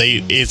know,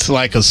 it's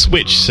like a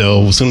switch.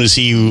 So as soon as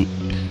he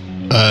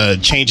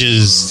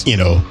changes, you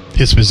know,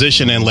 his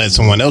position and let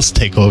someone else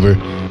take over,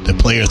 the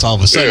players all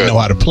of a sudden know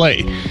how to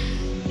play.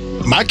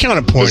 My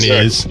counterpoint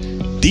is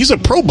these are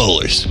Pro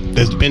Bowlers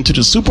that's been to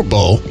the Super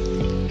Bowl,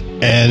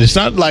 and it's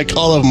not like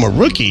all of them are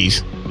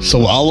rookies.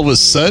 So all of a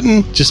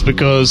sudden, just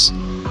because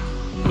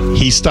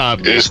he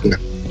stopped.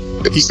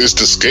 It's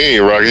the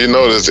scheme, Rocky. You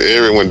notice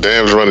when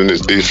Dan was running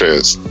his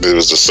defense, it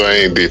was the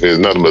same defense,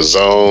 nothing but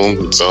zone.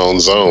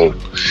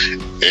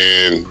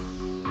 And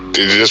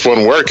it just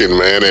wasn't working,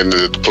 man. And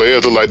the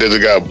players looked like they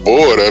just got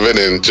bored of it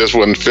and just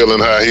wasn't feeling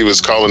how he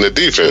was calling the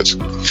defense.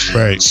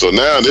 Right. So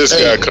now this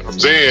guy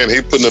comes in,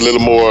 he putting a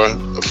little more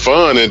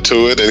fun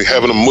into it and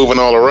having them moving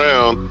all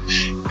around,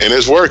 and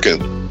it's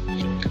working.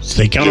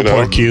 Say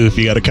counterpoint, Q, if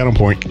you got a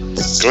counterpoint. Go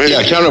ahead.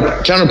 Yeah,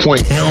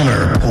 counterpoint.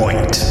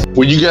 Counterpoint.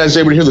 Were you guys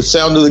able to hear the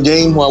sound of the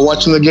game while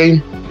watching the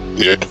game?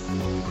 Yeah.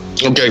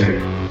 Okay.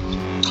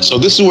 So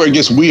this is where it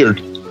gets weird.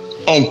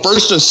 On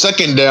first and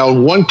second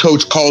down, one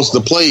coach calls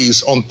the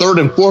plays. On third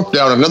and fourth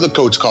down, another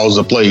coach calls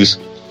the plays.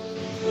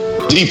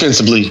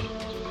 Defensively.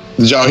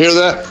 Did y'all hear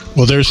that?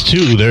 Well, there's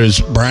two. There's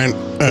Brian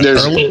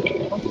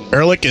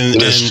Ehrlich and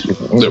there's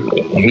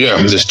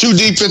two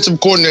defensive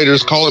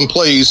coordinators calling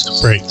plays,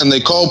 right, and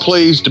they call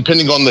plays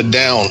depending on the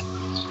down.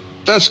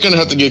 That's going to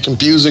have to get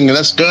confusing, and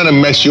that's going to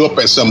mess you up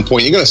at some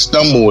point. You're going to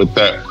stumble with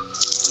that.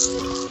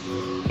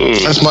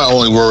 That's my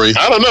only worry.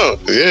 I don't know.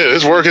 Yeah,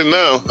 it's working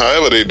now.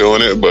 However they're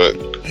doing it, but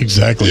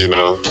exactly. You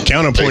know,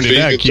 counterpoint to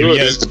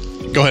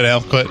that. Go ahead,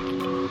 Al. Go ahead.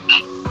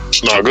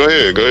 No, go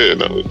ahead.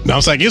 No, I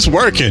was like, it's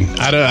working.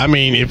 I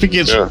mean, if it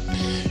gets,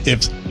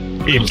 if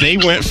they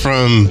went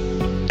from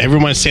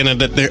everyone saying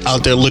that they're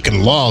out there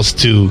looking lost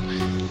to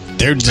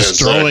they're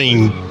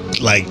destroying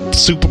like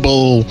Super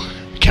Bowl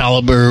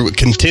caliber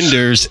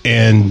contenders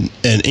and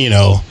you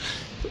know.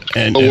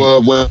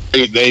 Well,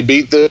 they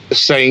beat the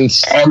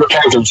Saints and the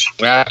Panthers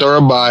after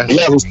a bye,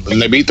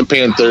 and they beat the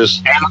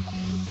Panthers.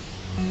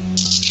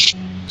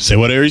 Say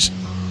what, Aries?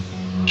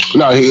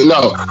 No.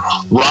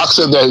 Rock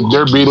said that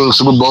they're beating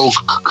Super Bowl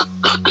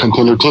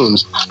contender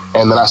teams,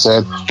 and then I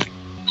said,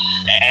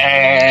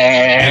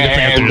 and the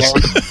Panthers.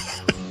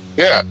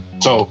 Yeah.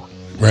 So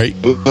right.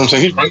 You know what I'm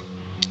saying? He's right.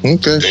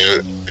 Okay.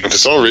 And for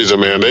some reason,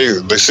 man,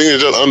 they seem to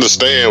just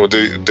understand what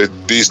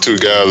these two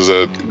guys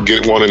are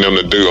wanting them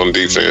to do on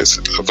defense.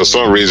 For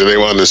some reason, they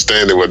were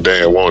understanding what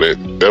Dan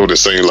wanted. That's what it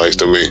seems like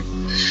to me.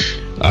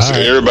 So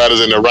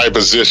everybody's in the right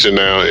position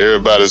now.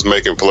 Everybody's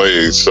making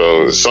plays.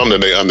 So it's something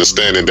they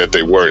understanding that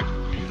they weren't.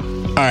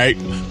 All right,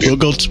 we'll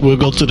go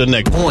to the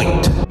next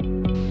point.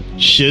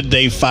 Should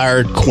they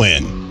fire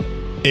Quinn?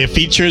 If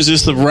he turns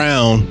this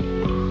around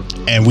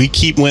and we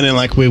keep winning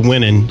like we're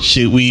winning,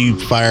 should we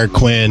fire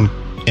Quinn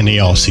in the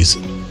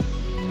offseason?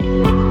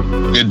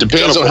 It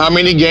depends on how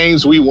many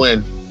games we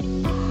win.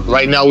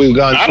 Right now, we've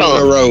gone 2 in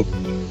a row.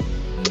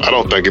 I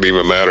don't think it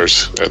even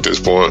matters at this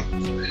point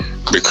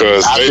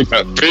because they're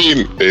not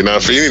feeding. They're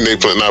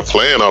not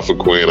playing off of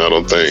Quinn. I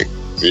don't think.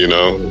 You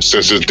know,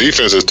 since his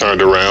defense has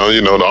turned around,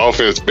 you know, the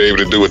offense be able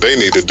to do what they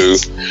need to do.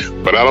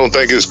 But I don't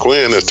think it's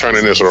Quinn that's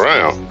turning this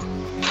around.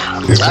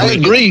 I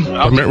agree. Wait.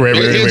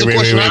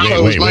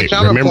 My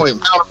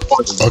counterpoint.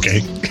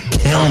 Okay.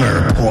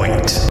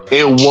 Counterpoint.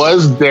 It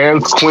was Dan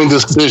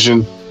Quinn's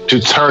decision to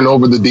turn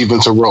over the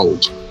defensive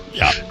roles.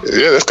 Yeah,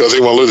 that's because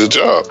he won't lose his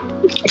job.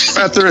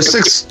 After a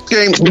 6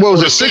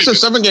 or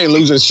 7 game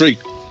losing streak.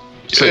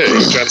 Yeah,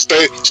 he's trying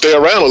to stay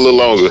around a little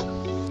longer.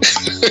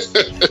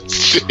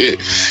 Shit.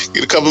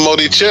 Get a couple more of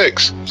these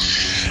checks.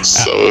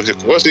 So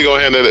what's he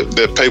gonna hand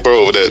that paper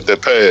over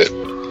that pad?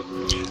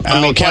 I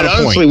mean, quite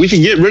honestly, we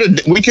could get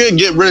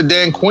rid of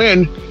Dan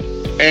Quinn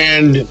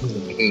and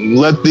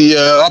let the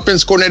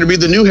offense coordinator be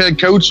the new head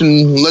coach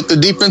and let the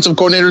defensive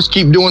coordinators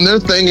keep doing their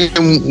thing,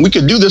 and we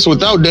could do this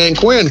without Dan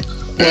Quinn.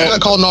 He's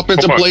not calling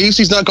offensive plays.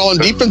 He's not calling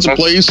defensive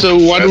plays. So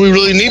why do we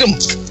really need him?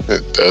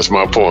 That's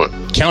my point.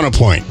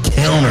 Counterpoint.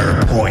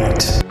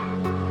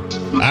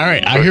 All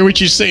right, I hear what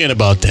you're saying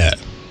about that.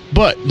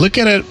 But look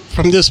at it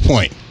from this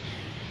point.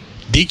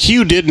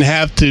 DQ didn't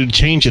have to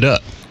change it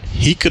up.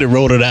 He could have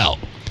rolled it out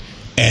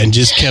and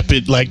just kept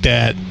it like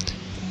that.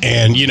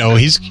 And, you know,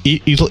 he's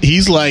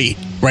like,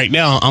 right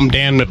now, I'm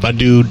damned if I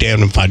do,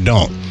 damned if I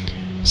don't.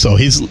 So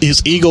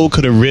his ego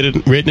could have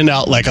written it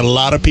out like a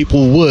lot of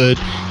people would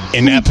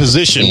in that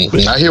position.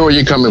 I hear where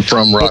you're coming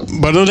from, Rock.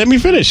 But let me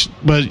finish.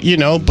 But, you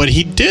know, but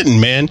he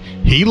didn't, man.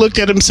 He looked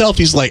at himself.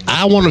 He's like,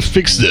 I want to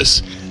fix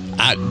this.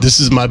 This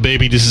is my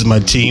baby. This is my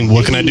team.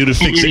 What can I do to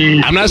fix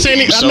it? I'm not saying.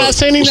 Wait. I'm not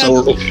saying.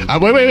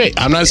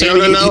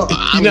 No.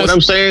 What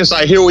I'm saying is,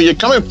 I hear where you're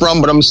coming from,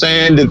 but I'm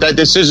saying that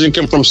decision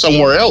came from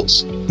somewhere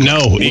else.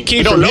 No, it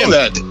came from him. We don't know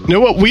that. No,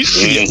 what we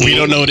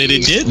don't know that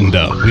it didn't,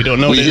 though. We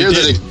don't know. We hear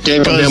that it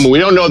came from him. We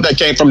don't know if that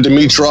came from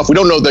Dimitrov. We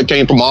don't know if that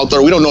came from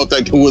Arthur. We don't know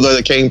if who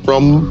that came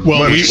from.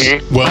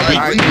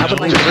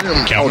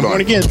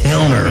 Counterpoint again.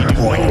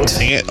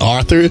 Counterpoint.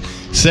 Arthur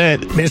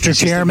said, Mr.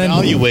 Chairman,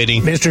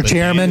 evaluating, Mr.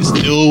 Chairman,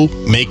 still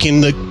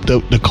making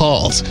the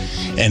calls,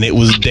 and it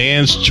was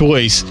Dan's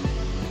choice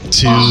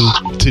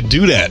to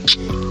do that.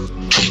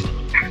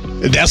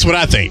 That's what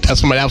I think.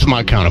 That was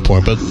my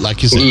counterpoint. But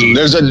like you said,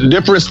 there's a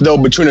difference though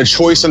between a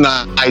choice and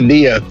an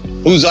idea.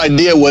 Whose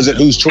idea was it?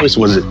 Whose choice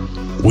was it?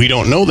 We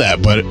don't know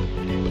that, but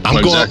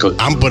I'm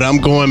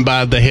going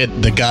by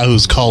the guy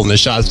who's calling the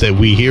shots that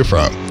we hear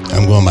from.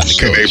 I'm going by the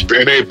coach.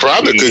 They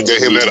probably could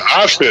get him that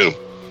option.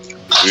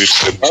 They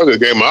probably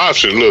gave him an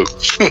option. Look,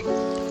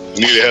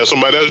 you need to have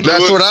somebody else.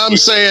 That's what I'm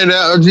saying.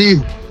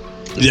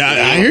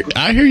 Yeah,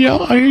 I hear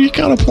y'all. I hear your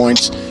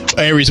counterpoints.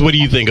 Aries, what do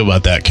you think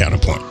about that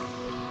counterpoint?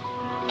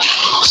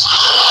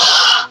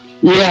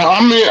 Yeah,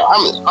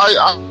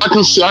 I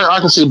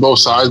can see both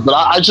sides, but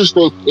I just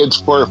think it's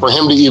for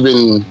him to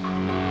even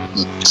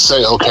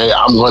say, okay,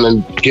 I'm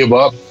going to give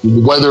up,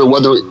 whether it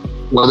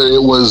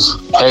was,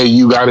 hey,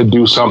 you got to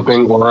do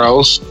something or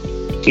else.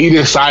 He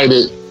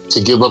decided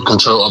to give up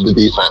control of the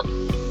defense.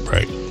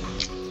 Right.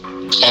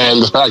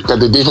 And the fact that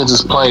the defense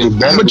is playing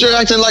better. But you're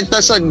acting like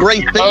that's a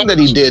great thing that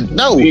he did.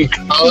 No, he did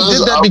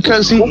that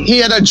because he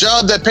had a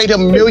job that paid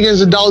him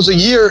millions of dollars a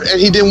year, and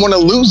he didn't want to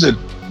lose it.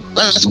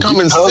 That's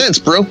common sense,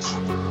 bro.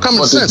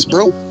 Common sense,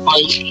 bro.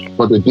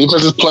 But the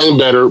defense is playing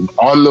better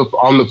on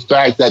the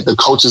fact that the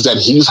coaches that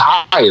he's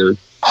hired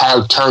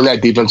have turned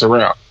that defense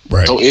around.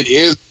 Right. So it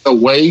is a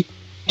way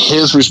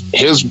his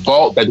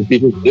fault that the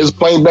defense is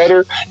playing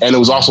better, and it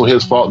was also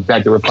his fault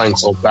that they were playing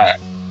so bad.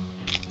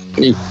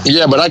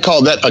 Yeah, but I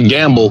call that a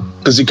gamble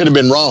because he could have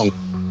been wrong.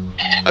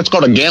 That's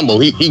called a gamble.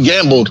 He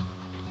gambled,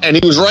 and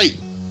he was right.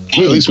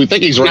 At least we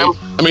think he's right.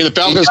 I mean, the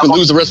Falcons could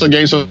lose the rest of the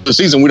games of the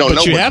season. We don't know.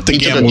 But you have to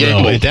gamble.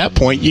 At that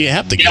point, you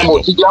have to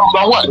gamble. He gambled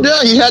on what?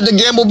 Yeah, he had to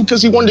gamble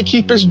because he wanted to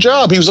keep his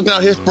job. He was looking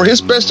out for his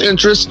best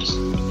interest,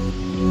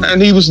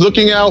 and he was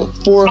looking out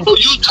for. So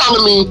you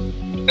telling me,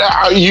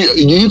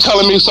 you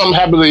telling me something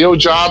happened to your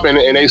job, and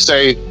they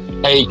say,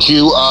 "Hey,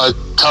 Q,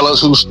 tell us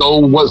who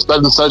stole what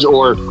such and such,"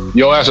 or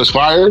your ass is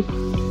fired.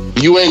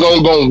 You ain't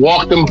gonna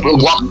walk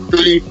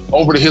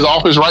over to his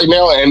office right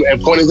now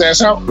and point his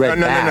ass out?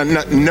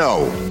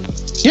 No.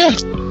 Yeah.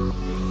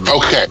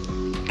 Okay.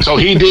 So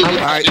he did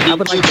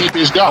to keep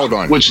his job,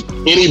 which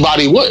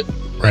anybody would.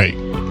 Right.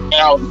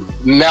 Now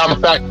the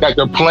fact that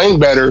they're playing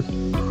better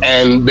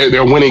and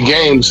they're winning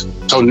games,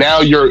 so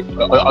now you're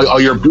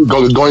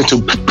going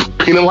to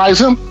penalize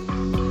him?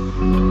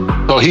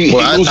 So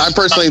I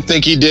personally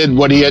think he did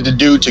what he had to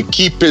do to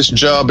keep his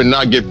job and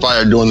not get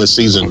fired during the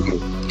season.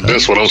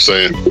 That's what I'm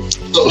saying.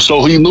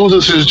 So he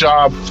loses his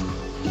job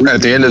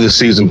at the end of the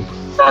season.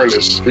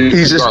 Regardless.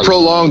 He's just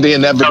prolonged the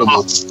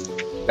inevitable.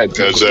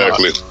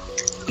 Exactly.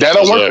 That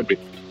don't work for me.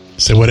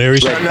 Say what,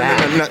 Aries?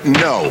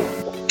 No.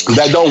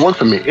 That don't work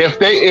for me. If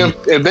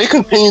they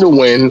continue to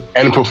win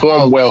and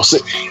perform well,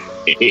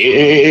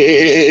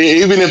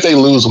 even if they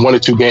lose 1 or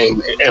 2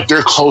 games, if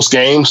they're close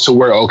games to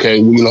where I'm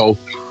saying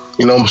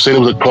it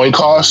was a coin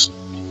cost,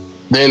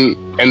 then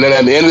at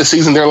the end of the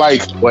season they're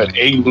like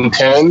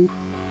 8-10.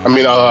 I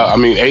mean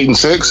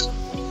 8-6.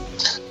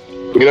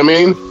 You know what I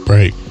mean?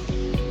 Right.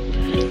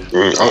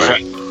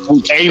 Okay.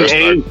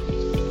 8-8.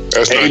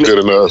 That's not good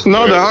enough.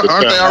 No,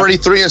 aren't they already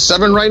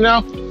 3-7 right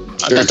now?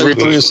 They're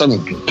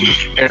 3-7.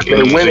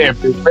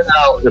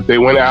 If they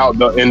win out,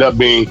 they'll end up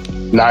being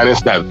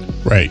 9-7.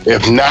 Right.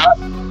 If not,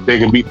 they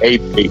can be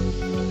 8-8.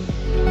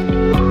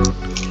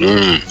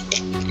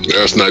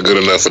 That's not good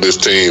enough for this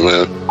team,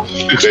 man.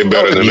 They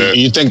better than that.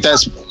 You think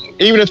that's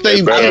even if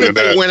they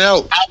went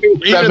out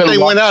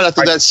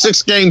after that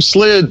 6-game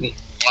slid?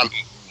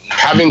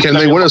 Can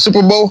they win a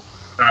Super Bowl?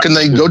 Can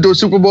they go to a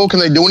Super Bowl? Can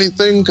they do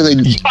anything? Can they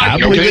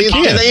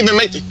even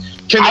make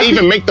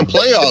the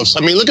playoffs?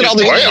 I mean, look at all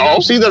the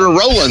NFC that are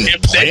rolling.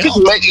 If they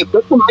can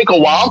make a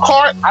wild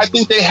card, I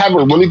think they have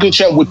a really good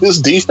chance with this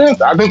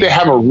defense. I think they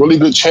have a really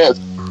good chance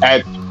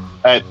at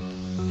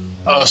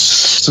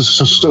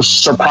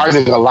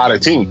surprising a lot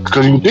of teams.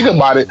 Because if you think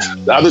about it,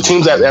 the other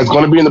teams that's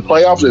going to be in the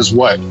playoffs is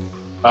what?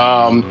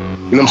 So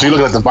you're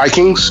looking at the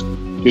Vikings,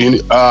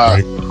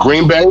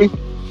 Green Bay,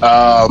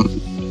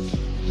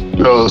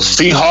 the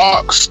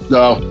Seahawks,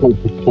 the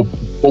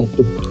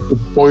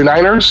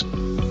 49ers,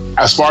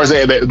 as far as the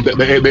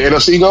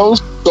NFC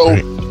goes. So,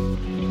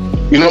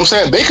 you know what I'm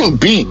saying? They can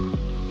beat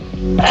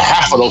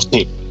half of those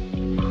teams.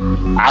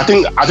 I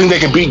think they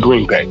can beat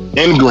Green Bay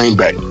in Green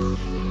Bay.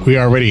 We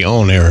already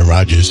own Aaron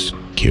Rodgers,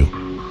 Q.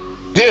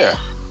 Yeah.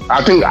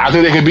 I think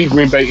they can beat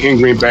Green Bay in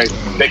Green Bay.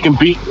 We're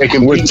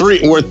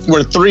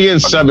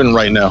 3-7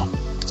 right now.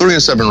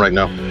 3-7 right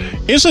now.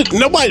 It's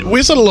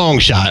a long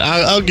shot.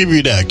 I'll give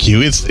you that,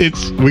 Q.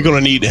 We're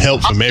gonna need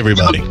help from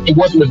everybody. It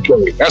wasn't a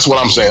game. That's what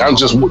I'm saying. I'm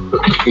just saying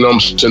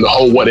the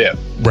whole what if.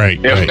 Right.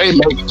 If they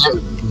make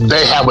it,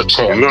 they have a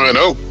chance.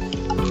 No,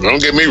 don't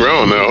get me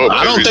wrong now.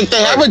 I don't think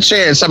they have a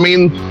chance. I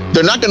mean,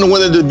 they're not going to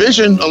win the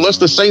division unless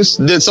the Saints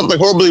did something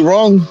horribly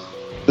wrong.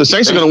 The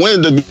Saints are going to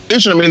win the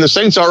division. I mean, the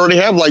Saints already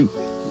have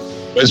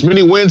as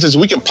many wins as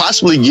we can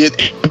possibly get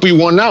if we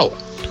won out.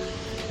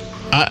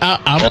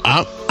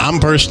 I'm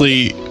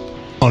personally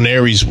on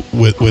Aries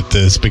with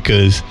this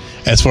because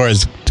as far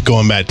as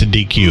going back to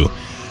DQ.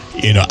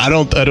 I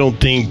don't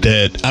think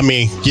that. I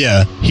mean,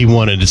 yeah, he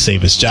wanted to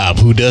save his job.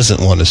 Who doesn't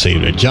want to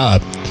save their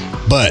job?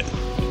 But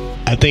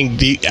I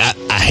think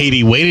I hate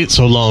he waited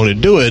so long to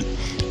do it.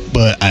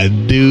 But I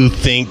do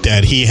think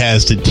that he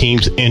has the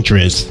team's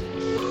interest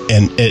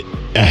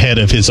ahead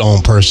of his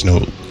own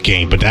personal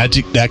game. But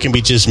that can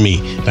be just me.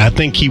 I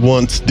think he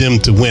wants them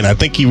to win. I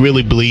think he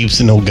really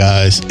believes in those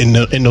guys,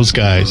 in those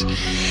guys,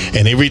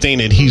 and everything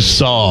that he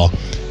saw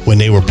when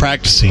they were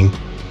practicing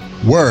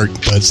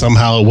worked, but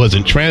somehow it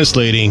wasn't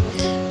translating.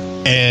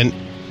 And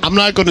I'm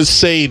not going to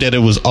say that it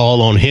was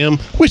all on him,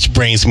 which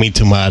brings me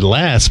to my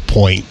last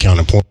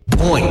counterpoint.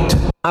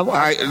 I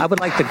would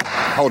like to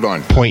hold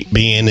on. Point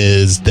being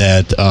is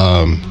that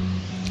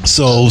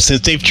so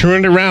since they've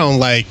turned around,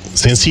 like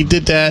since he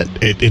did that,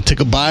 it took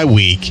a bye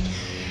week.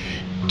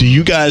 Do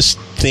you guys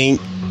think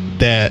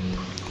that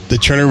the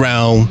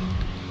turnaround?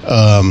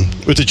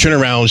 With the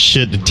turnaround,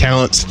 should the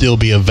talent still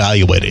be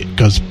evaluated?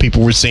 Because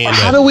people were saying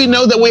How do we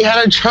know that we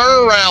had a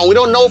turnaround? We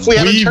don't know if we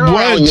had a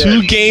turnaround yet. We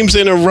won 2 games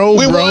in a row,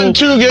 We won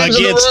 2 games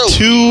in a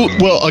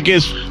row.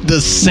 Against the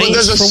Saints. But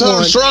there's a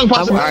strong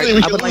possibility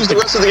we could lose the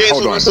rest of the games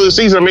for the rest of the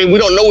season. I mean, we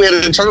don't know we had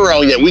a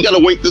turnaround yet. We got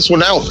to wait this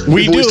one out before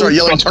we start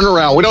yelling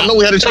turnaround. We don't know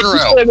we had a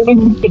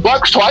turnaround. The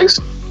Bucks twice.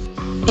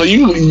 So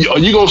you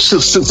gonna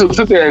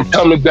sit there and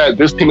tell me that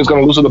this team is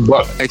gonna lose to the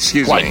Bucks?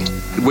 Excuse me.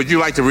 Would you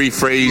like to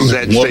rephrase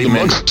that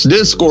statement? The Bucks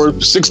did score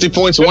 60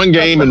 points one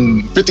game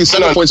and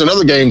 57 points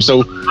another game.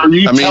 So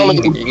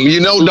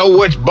you know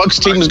which Bucks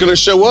team is gonna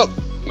show up.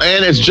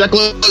 Man, is Jekyll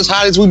as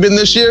hot as we've been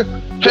this year?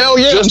 Hell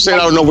yeah! I'm saying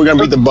I don't know we're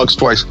gonna beat the Bucks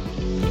twice.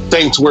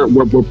 Saints, we're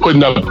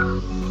putting up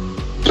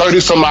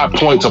 30 some odd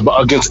points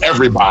against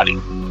everybody.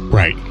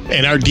 Right,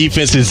 and our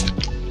defense is.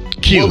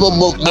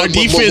 Our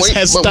defense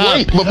has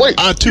stopped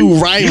our 2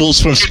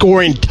 rivals from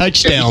scoring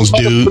touchdowns,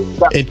 dude,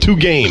 in 2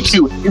 games.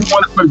 You want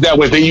to put it that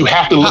way, then you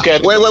have to look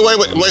at. Wait.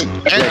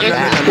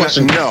 Answer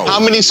question. No. How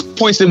many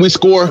points did we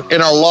score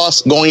in our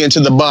loss going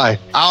into the bye?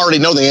 I already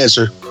know the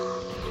answer.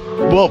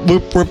 Well,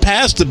 we're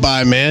past the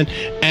bye, man,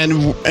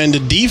 and the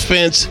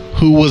defense,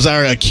 who was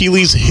our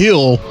Achilles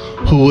heel,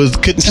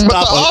 couldn't stop.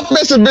 But the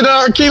offense has been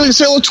our Achilles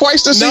heel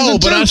twice this season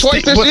too.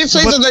 Twice this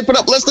season they put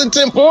up less than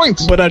 10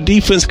 points. But our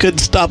defense couldn't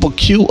stop a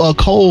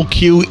cold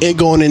Q in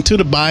going into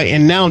the bye,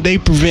 and now they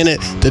prevented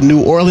the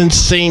New Orleans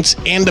Saints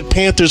and the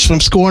Panthers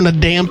from scoring a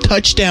damn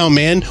touchdown,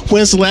 man.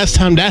 When's the last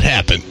time that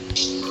happened?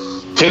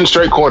 10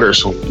 straight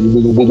quarters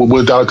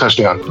without a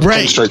touchdown.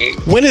 Right.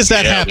 When does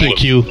that happen,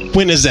 Q?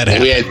 When does that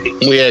happen?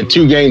 We had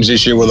 2 games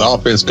this year where the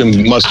offense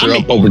couldn't muster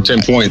up over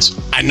 10 points.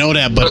 I know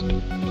that, but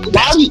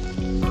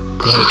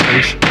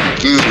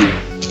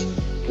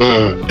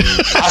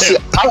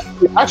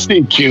I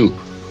see Q.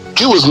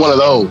 Q is one of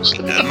those.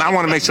 I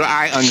want to make sure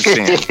I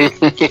understand.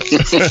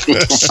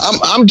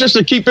 I'm just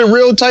a keep it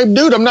real type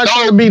dude. I'm not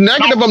trying to be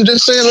negative. I'm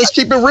just saying let's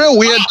keep it real.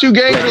 We had 2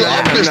 games where the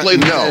offense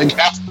laid the egg,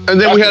 and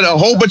then we had a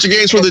whole bunch of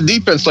games where the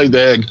defense laid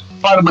the egg.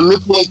 Trying to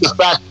manipulate the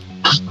fact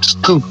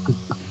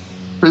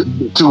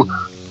to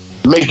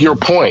make your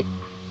point.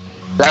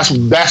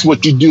 That's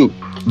what you do.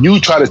 You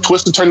try to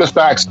twist and turn the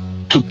facts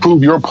to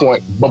prove your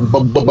point, but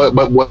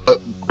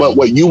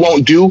what you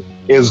won't do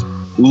is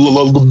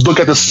look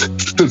at the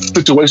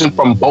situation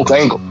from both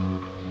angles.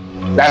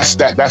 That's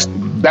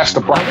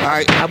the problem.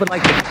 I would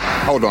like to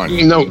hold on.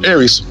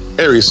 Aries,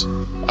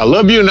 I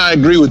love you and I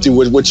agree with you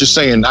with what you're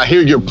saying. I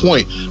hear your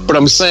point, but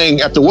I'm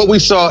saying after what we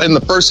saw in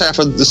the first half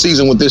of the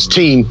season with this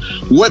team,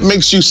 what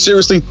makes you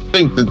seriously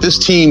think that this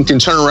team can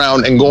turn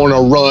around and go on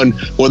a run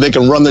where they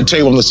can run the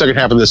table in the second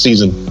half of the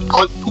season?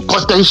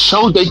 But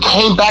they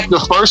came back the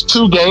first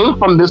 2 games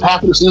from this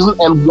half of the season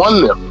and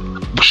won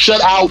them.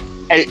 Shut out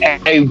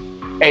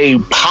a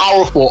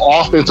powerful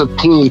offensive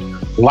team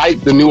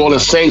like the New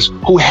Orleans Saints,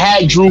 who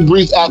had Drew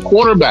Brees at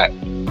quarterback.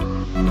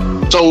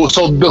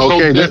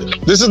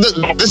 This is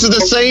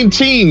the same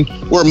team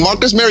where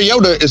Marcus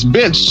Mariota is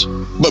benched,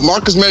 but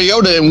Marcus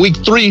Mariota in week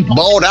 3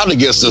 balled out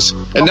against us,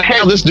 and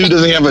now this dude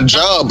doesn't have a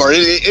job or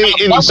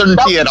any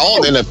certainty at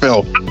all in the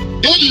NFL.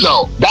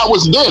 That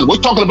was then. We're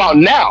talking about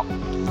now.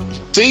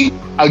 See,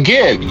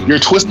 again, you're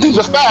twisting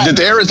the facts. Did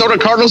the Arizona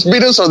Cardinals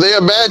beat us? Are they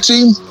a bad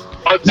team?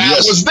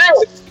 That was then.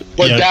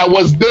 That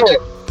was then.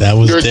 That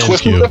was you're then.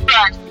 Twisting the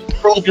facts to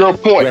prove your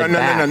point.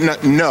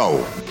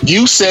 No.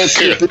 You said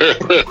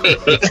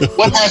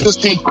what has this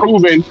team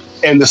proven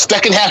in the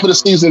second half of the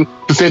season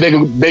to say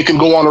they can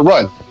go on a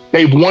run?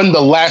 They've won the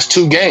last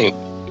 2 games.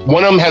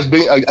 One of them has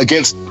been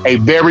against a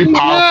very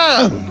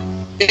powerful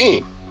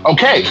team.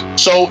 Okay,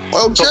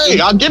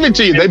 I'll give it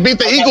to you. They beat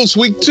the Eagles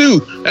week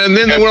 2, and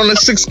then they went on a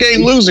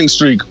 6-game losing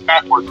streak.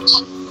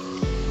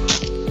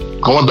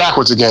 Going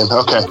backwards again.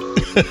 Okay.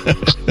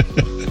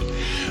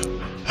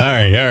 All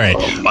right.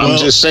 I'm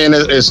just saying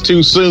it's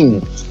too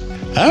soon.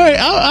 All right,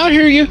 I'll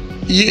hear you.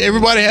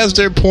 Everybody has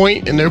their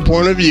point and their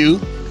point of view.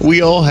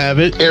 We all have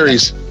it.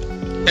 Aries,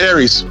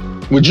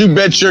 would you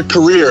bet your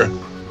career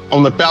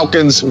on the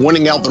Falcons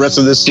winning out the rest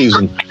of this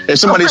season? If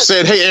somebody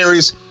said, "Hey,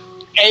 Aries,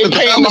 if the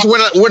Falcons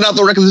win out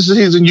the rest of this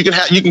season, you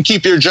can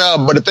keep your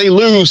job, but if they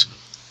lose,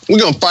 we're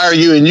gonna fire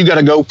you, and you got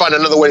to go find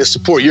another way to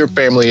support your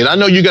family. And I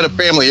know you got a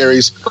family,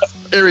 Aries.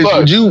 Aries,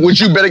 would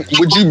you bet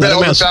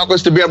on the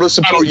Falcons to be able to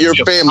support your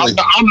family?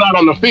 I'm not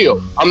on the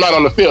field.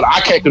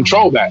 I can't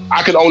control that.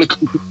 I can only,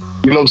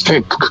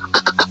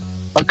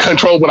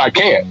 control what I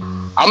can.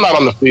 I'm not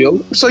on the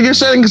field. So you're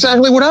saying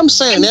exactly what I'm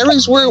saying,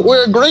 Aries.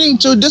 We're agreeing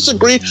to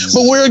disagree,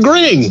 but we're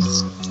agreeing.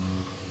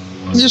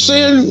 You're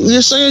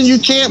saying you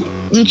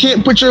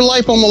can't put your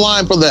life on the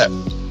line for that.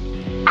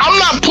 I'm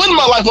not putting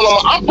my life on the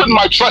line. I'm putting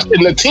my trust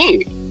in the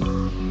team.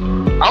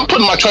 I'm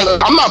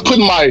not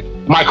putting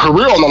my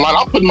career on the line.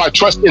 I'm putting my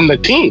trust in the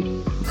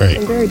team. Right.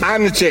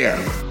 I'm the chair.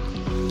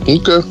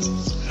 Okay.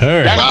 All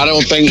right. I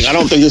don't think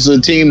this is a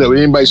team that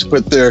anybody should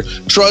put their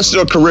trust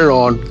or career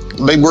on.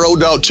 They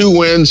rolled out 2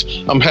 wins.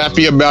 I'm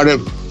happy about it.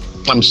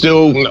 I'm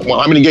still.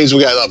 How many games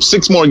we got?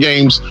 6 more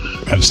games.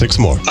 I have 6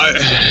 more.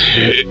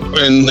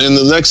 In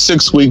the next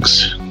 6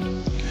 weeks,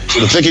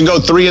 if they can go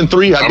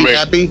 3-3, I'd be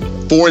happy.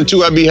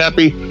 4-2, I'd be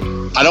happy.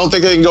 I don't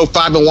think they can go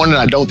 5-1, and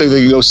I don't think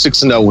they can go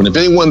 6-0. And if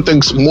anyone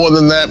thinks more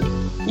than that,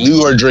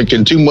 you are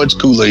drinking too much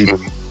Kool-Aid. I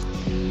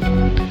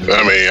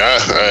mean,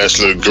 I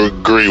actually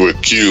agree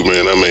with Q,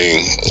 man. I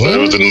mean, it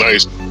was a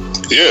nice.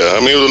 Yeah, I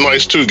mean, it was a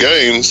nice 2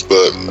 games,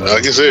 but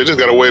like I said, just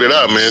got to wait it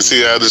out, man,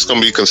 see how this is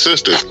going to be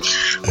consistent.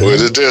 Or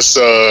is it just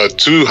 2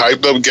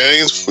 hyped up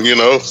games,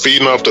 feeding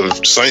off the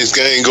Saints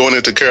game going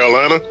into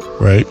Carolina?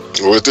 Right.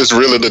 Or is this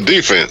really the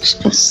defense?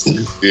 And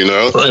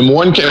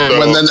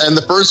and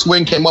the first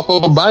win came off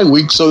of a bye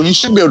week, so you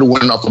should be able to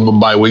win off of a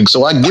bye week.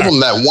 So I give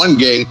them that 1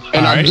 game,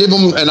 and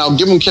I'll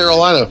give them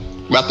Carolina.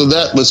 After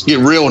that, let's get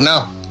real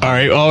now. All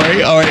right.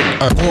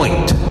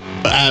 Point.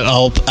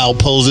 I'll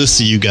pose this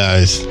to you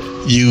guys.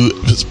 You,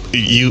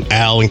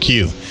 Al, and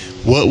Q.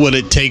 What would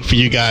it take for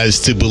you guys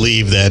to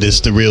believe that it's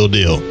the real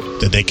deal,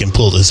 that they can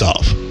pull this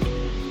off?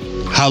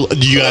 How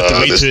do you have to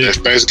wait till the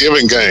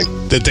Thanksgiving game?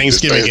 The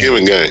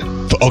Thanksgiving game.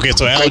 Okay,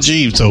 so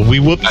LG, so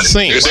we whooped the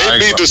Saints. If they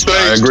beat the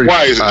Saints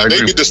twice,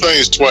 they beat the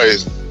Saints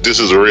twice, this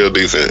is a real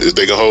defense. If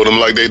they can hold them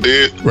like they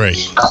did, right?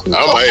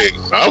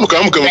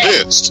 I'm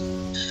convinced.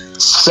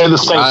 Say the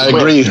Saints. I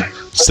agree.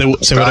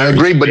 I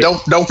agree, but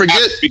don't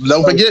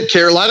forget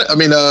Carolina. I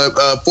mean,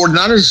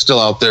 49ers is still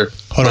out there.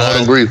 Hold on,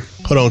 I agree.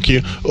 Hold on,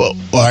 Q. Well,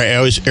 all right,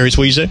 Aries,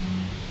 what you say?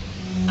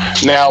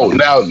 Now,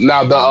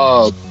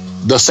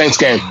 the Saints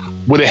game.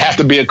 Would it have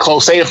to be a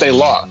close? Say if they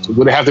lost,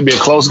 would it have to be a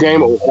close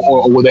game,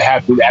 or would it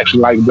have to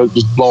actually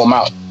just blow them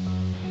out?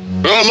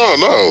 No. As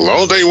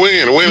long as they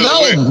win.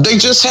 They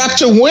just have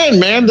to win,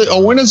 man. A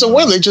win is a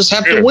win. They just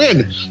have to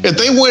win. If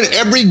they win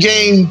every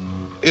game.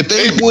 If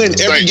they win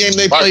every game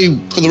they play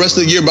for the rest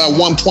of the year by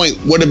 1 point,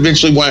 what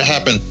eventually might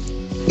happen?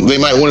 They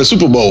might win a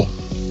Super Bowl.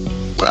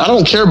 I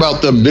don't care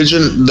about the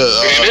vision.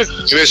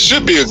 It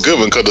should be a good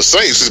one because the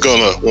Saints is going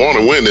to want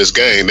to win this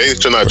game.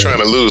 They're not trying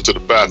to lose to the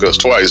Falcons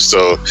twice,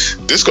 so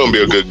this is going to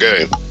be a good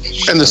game.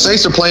 And the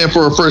Saints are playing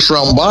for a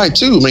first-round bye,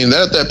 too. I mean,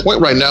 they're at that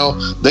point right now.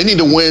 They need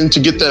to win to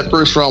get that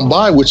first-round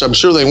bye, which I'm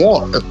sure they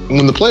want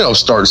when the playoffs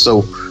start.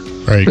 So,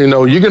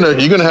 you're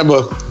gonna have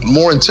a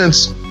more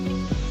intense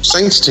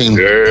Saints team.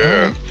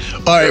 Yeah.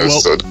 All right.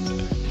 Well.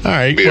 All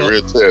right. Be a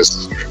real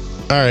test.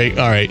 All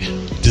right.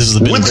 This is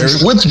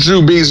with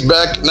Drew Brees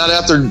back, not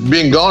after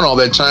being gone all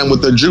that time.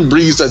 With the Drew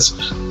Brees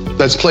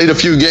that's played a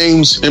few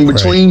games in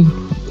between.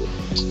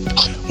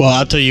 Right. Well,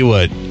 I'll tell you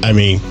what. I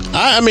mean,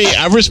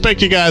 I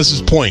respect you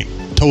guys' point.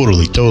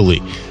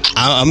 Totally.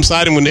 I'm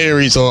siding with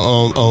Aries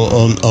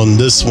on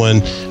this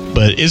one,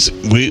 but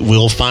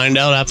we'll find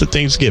out after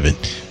Thanksgiving.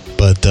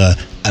 But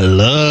I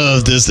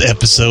love this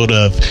episode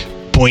of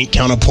Point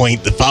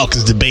Counterpoint, the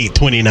Falcons Debate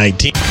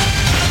 2019.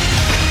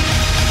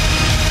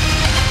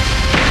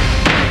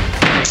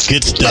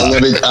 Good stuff.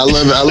 I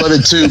love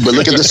it too. But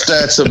look at the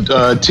stats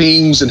of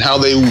teams and how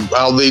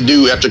they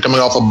do after coming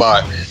off a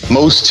bye.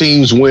 Most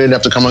teams win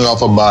after coming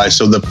off a bye.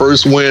 So the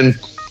first win.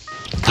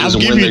 I'll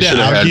give you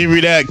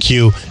that,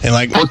 Q.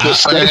 And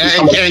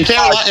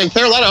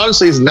Carolina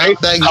honestly is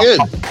not that good.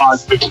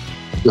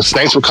 The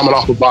Saints were coming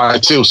off a bye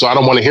too, so I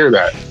don't want to hear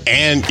that.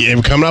 And they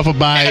were coming off a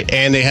bye,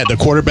 and they had the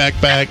quarterback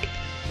back.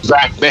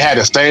 They had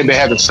the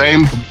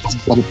same.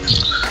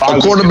 A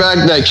quarterback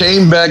that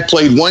came back,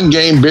 played 1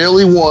 game,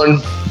 barely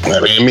won.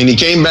 I mean, he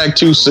came back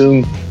too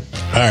soon.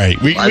 All right,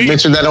 I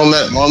mentioned that on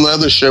the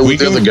other show with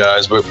the other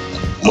guys, but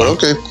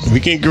okay, we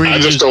can agree. I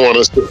just want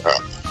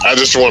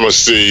to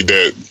see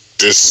that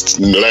this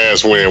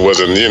last win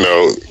wasn't,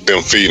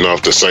 them feeding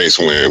off the Saints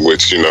win,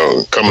 which,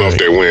 coming off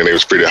that win, they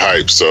was pretty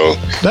hyped. So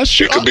that's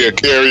true. It could be a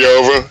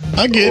carryover.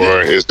 I get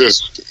or it. It's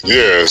just,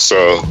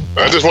 so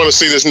I just want to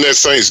see this next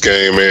Saints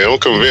game, man. I'm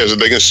convinced that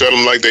they can shut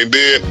them like they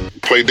did,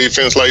 play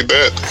defense like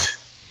that.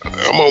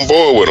 I'm on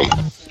board with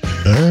them.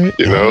 All right.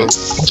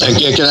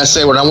 And can I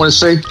say what I want to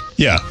say?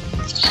 Yeah.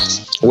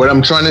 What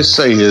I'm trying to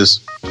say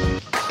is,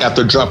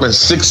 after dropping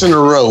 6 in a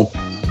row,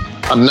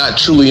 I'm not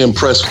truly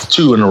impressed with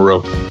 2 in a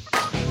row.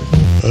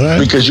 All right.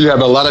 Because you have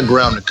a lot of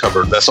ground to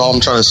cover. That's all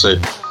I'm trying to say.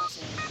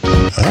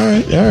 All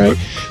right.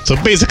 So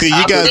basically,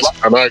 you guys.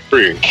 I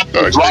agree.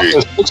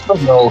 Dropping 6 in a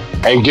row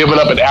and giving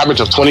up an average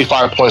of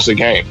 25 points a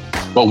game,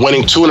 but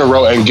winning 2 in a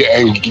row and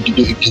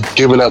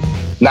giving up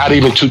not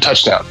even 2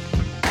 touchdowns.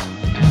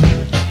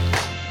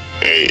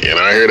 Hey, and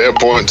I hear that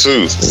point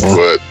too,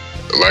 but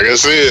like I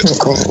said,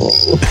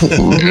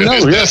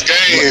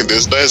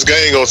 this last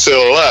game gonna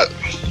sell a lot.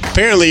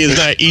 Apparently, it's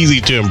not easy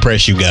to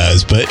impress you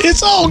guys, but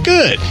it's all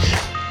good.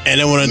 And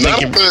then when I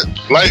think,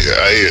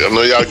 I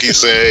know y'all keep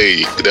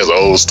saying, "Hey, that's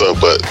old stuff,"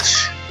 but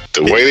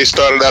the way they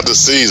started out the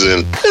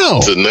season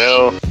to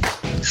now,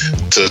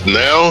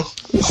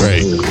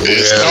 right?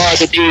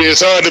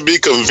 It's hard to be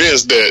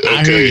convinced that. Okay,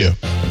 I hear you.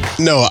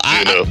 No,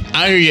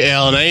 I hear you,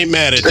 Al, and I ain't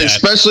mad at that.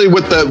 Especially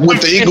with the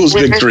Eagles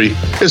victory,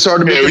 it's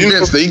hard to be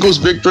convinced. The Eagles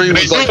victory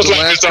was like the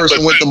last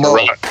person with the ball.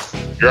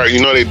 Right,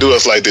 you know they do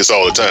us like this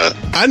all the time.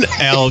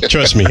 Al,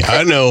 trust me,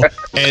 I know,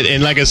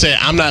 and like I said,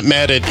 I'm not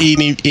mad at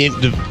any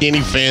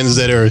fans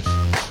that are.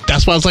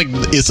 That's why it's like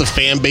it's a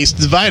fan base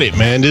divided,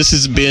 man. This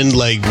has been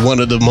like one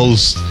of the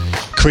most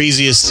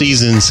craziest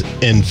seasons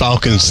in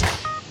Falcons,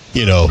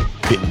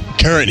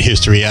 current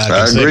history.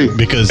 I agree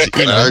because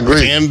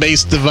fan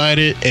base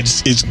divided.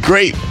 It's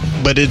great,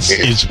 but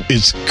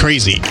it's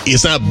crazy.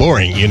 It's not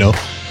boring,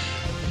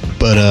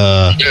 But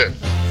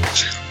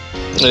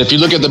And if you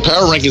look at the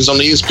power rankings on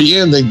the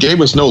ESPN, they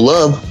gave us no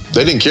love.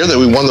 They didn't care that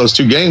we won those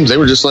 2 games. They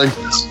were just like,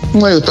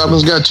 the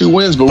Falcons got 2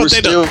 wins, but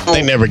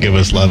they never give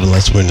us love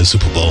unless we're in the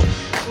Super Bowl.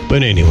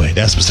 But anyway,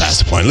 that's besides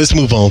the point. Let's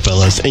move on,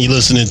 fellas. And you're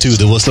listening to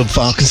the What's Up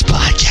Falcons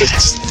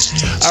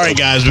podcast. All right,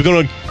 guys, I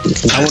want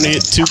to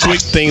hit 2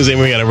 quick things, and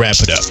we got to wrap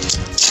it up.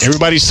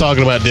 Everybody's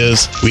talking about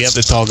this. We have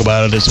to talk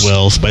about it as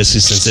well, especially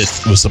since it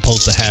was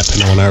supposed to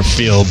happen on our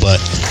field. But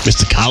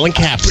Mr. Colin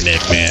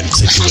Kaepernick, man,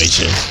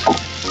 situation.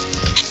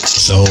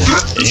 So,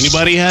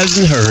 anybody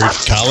hasn't heard,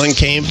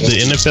 the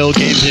NFL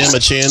gave him a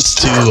chance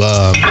to,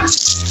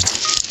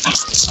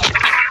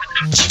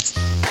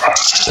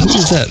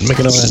 who's that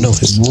making all that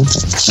noise?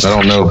 I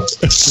don't know.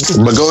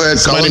 But go ahead,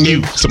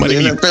 Colin. Somebody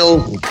mute.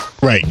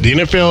 Right. The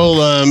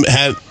NFL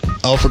had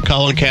offered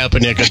Colin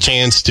Kaepernick a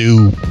chance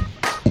to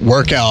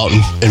work out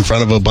in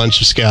front of a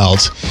bunch of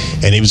scouts,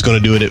 and he was going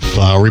to do it at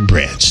Flowery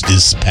Branch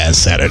this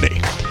past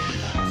Saturday.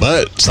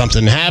 But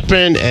something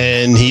happened,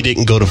 and he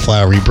didn't go to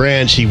Flowery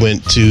Branch. He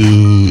went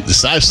to the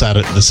south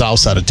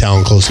side of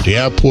town, close to the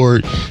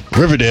airport,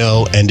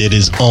 Riverdale, and did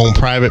his own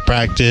private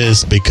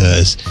practice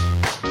because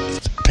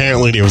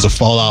apparently there was a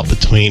fallout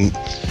between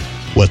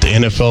what the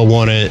NFL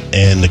wanted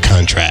and the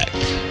contract.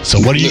 So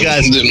what do you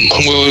guys?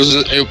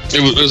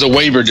 It was a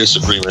waiver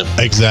disagreement.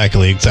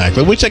 Exactly,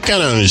 which I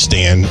kind of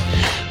understand.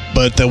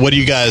 But what do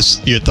you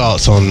guys? Your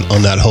thoughts on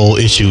that whole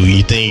issue?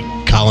 You think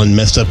Colin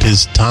messed up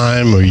his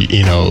time, or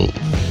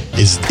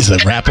is a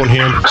wrap on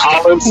him?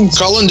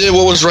 Colin did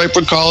what was right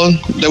for Colin.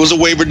 There was a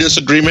waiver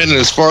disagreement, and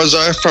as far as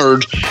I've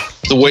heard,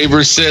 the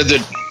waiver said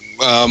that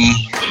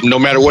no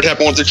matter what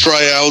happened with the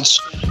tryouts,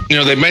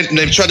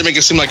 they tried to make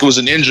it seem like it was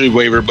an injury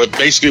waiver, but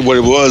basically what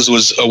it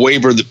was a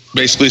waiver that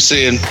basically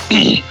saying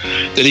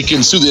that he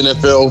can sue the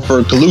NFL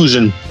for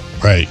collusion.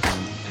 Right.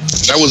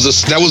 That was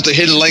the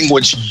hidden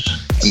language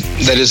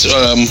that his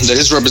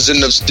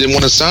representatives didn't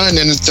want to sign,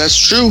 and if that's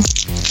true,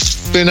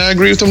 then I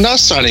agree with him not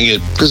signing it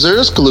because there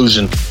is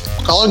collusion.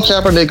 Colin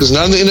Kaepernick is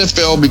not in the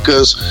NFL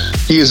because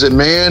he is a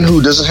man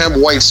who doesn't have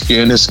white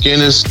skin. His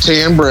skin is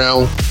tan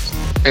brown,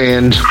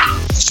 and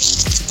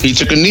he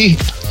took a knee,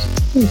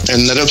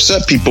 and that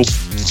upset people,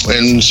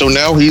 and so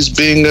now he's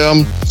being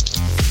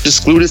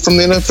excluded from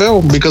the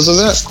NFL because of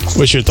that.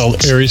 What's your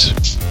thought, Aries?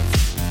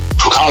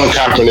 Colin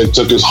Kaepernick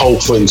took his whole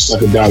foot and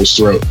stuck it down his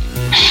throat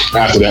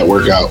after that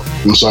workout.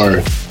 I'm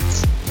sorry.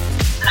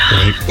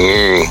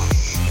 Right.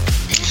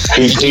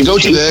 He go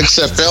to the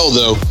XFL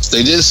though.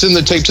 They did send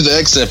the tape to the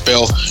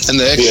XFL, and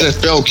the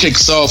XFL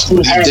kicks off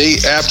the day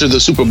after the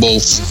Super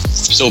Bowl.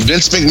 So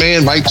Vince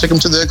McMahon might take him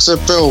to the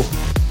XFL.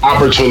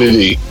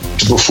 Opportunity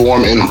to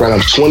perform in front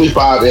of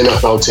 25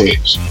 NFL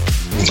teams.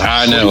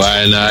 I know,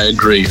 and I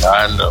agree.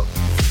 I know.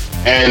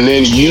 And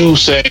then you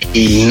say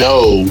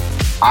no.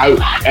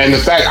 And the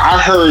fact I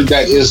heard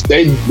that is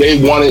they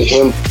wanted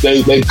him.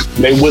 They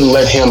wouldn't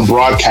let him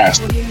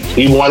broadcast it.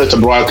 He wanted to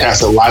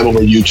broadcast it live over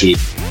YouTube,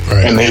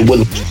 right. And they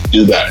wouldn't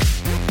do that.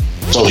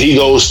 So he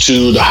goes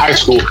to the high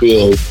school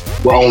field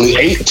where only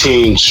 8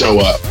 teams show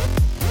up.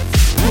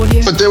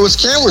 But there was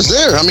cameras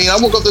there. I mean, I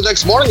woke up the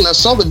next morning and I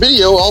saw the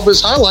video, all of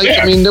his highlights.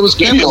 Yeah. I mean, there was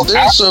cameras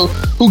there. So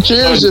who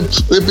cares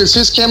if it's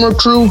his camera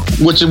crew,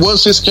 which it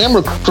was his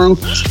camera crew,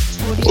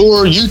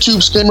 or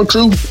YouTube's camera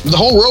crew? The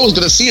whole row is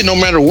going to see it no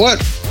matter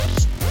what.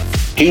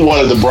 He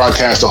wanted to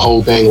broadcast the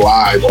whole thing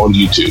live on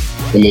YouTube,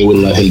 and they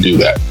wouldn't let him do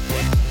that.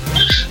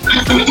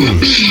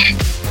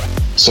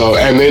 So,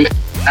 and then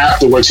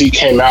afterwards, he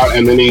came out,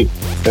 and then he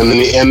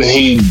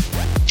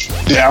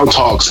down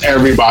talks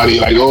everybody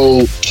like,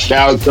 oh,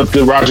 now it's up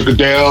to Roger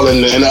Goodell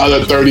and the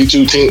other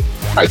 32 teams.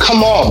 Like,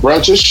 come on,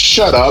 bro, just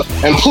shut up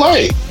and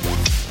play.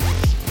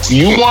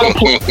 You want to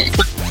play?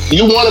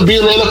 You want to be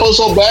in the NFL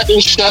so bad, then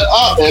shut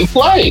up and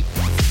play.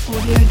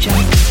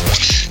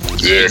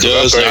 Yeah, He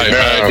does.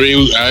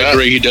 I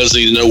agree. He does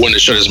need to know when to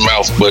shut his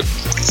mouth, but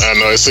I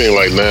know it seems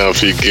like now if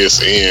he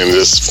gets in,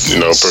 just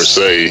per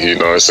se,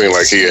 it seems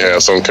like he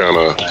has some kind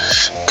of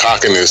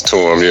cockiness to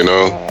him.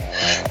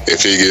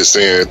 If he gets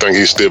in, I think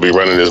he'd still be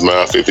running his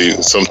mouth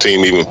if some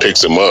team even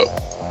picks him up.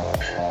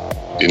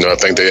 I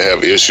think they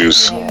have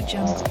issues. So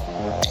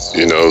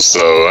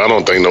I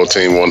don't think no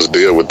team wants to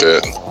deal with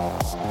that.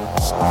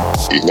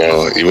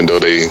 Even though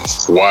they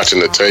watching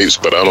the tapes,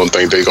 but I don't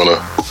think they're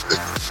gonna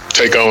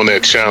take on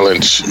that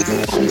challenge.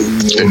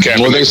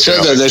 Well, they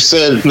said that. They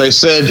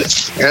said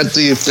at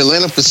the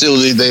Atlanta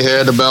facility they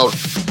had about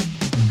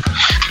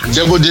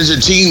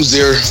double-digit teams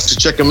there to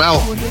check him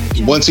out.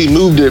 Once he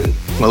moved it,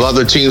 a lot of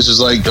the teams was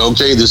like,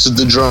 okay, this is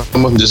the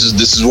drama. This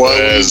is why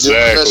we mess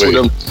with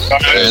him.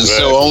 And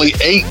so only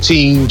 8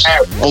 teams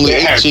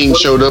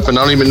showed up, and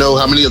I don't even know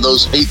how many of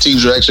those 8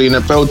 teams are actually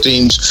NFL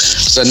teams.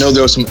 So I know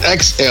there were some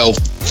XFL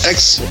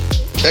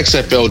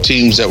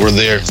teams that were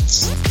there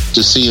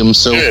to see him.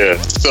 So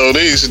so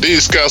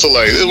these scouts are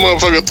like, this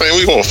motherfucker think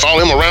we gonna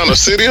follow him around the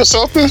city or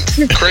something?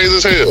 Crazy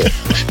as hell.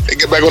 They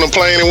get back on the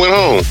plane and went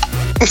home.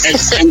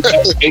 and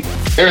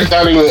there's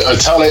not even a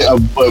ton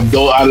of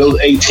those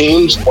 8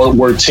 teams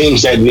were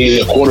teams that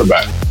needed a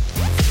quarterback.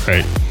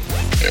 Right.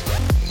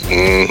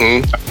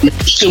 You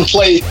can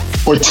play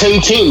for 10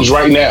 teams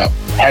right now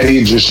had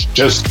he just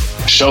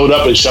showed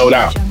up and showed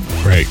out.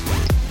 Right.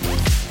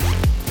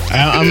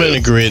 I'm in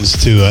agreement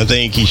too. I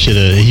think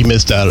he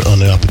missed out on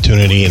the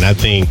opportunity, and I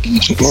think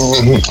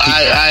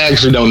I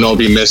actually don't know if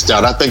he missed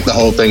out. I think the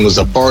whole thing was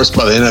a farce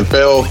by the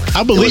NFL.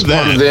 I believe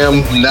that. Part of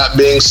them not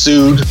being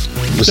sued.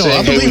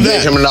 I believe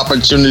that. Gave him an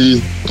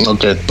opportunity.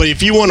 Okay. But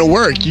if you want to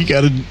work, you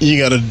gotta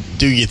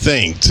do your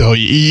thing. So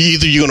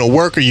either you're gonna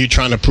work or you're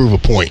trying to prove a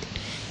point.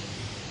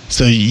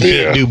 So you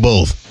can't do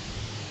both.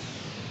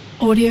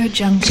 Audio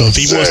jungle. So if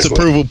he wants to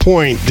prove a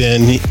point,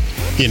 then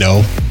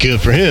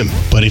good for him.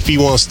 But if he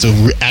wants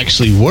to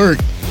actually work,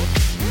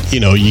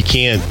 you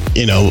can't.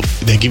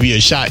 They give you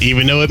a shot,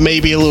 even though it may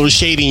be a little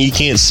shady. And you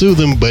can't sue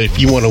them. But if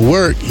you want to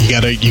work, you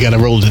gotta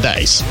roll the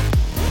dice.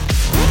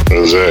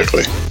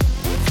 Exactly.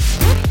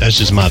 That's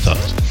just my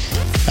thoughts.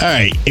 All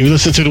right, if you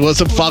listen to the What's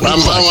Up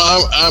Falcons,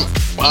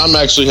 I'm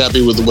actually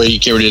happy with the way he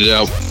carried it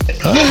out.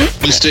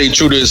 He stayed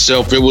true to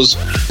himself. There was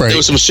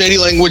some shady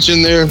language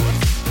in there,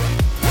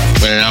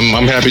 and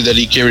I'm happy that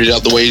he carried it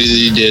out the way that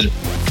he did.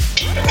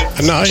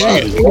 No, I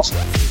hear you.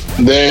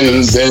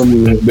 Then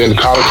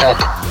Colin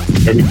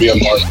Kaepernick maybe be a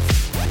mark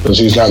because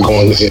he's not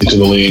going into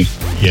the league.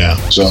 Yeah.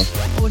 So.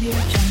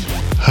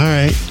 All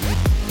right.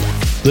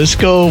 Let's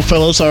go,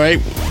 fellas. All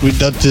right, we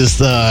did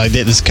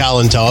this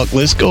Colin talk.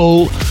 Let's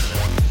go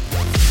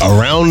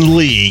around the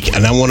league,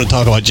 and I want to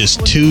talk about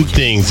just 2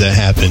 things that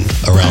happened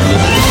around the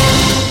league.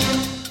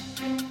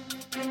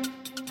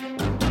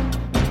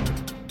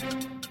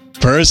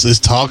 First, let's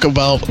talk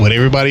about what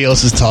everybody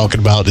else is talking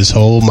about. This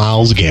whole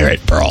Myles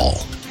Garrett brawl.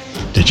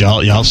 Did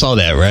y'all saw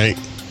that, right?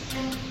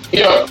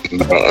 Yeah.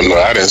 No,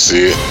 I didn't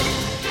see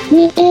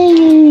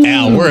it.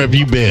 Al, where have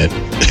you been?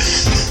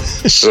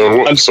 So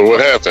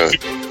what happened?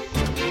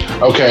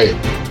 Okay.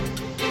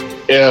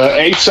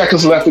 8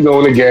 seconds left to go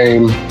in the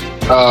game.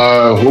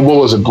 What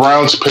was it?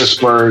 Browns,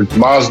 Pittsburgh.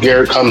 Myles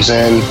Garrett comes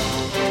in,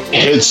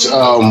 hits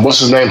what's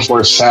his name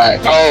for a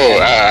sack. Oh,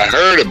 I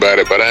heard about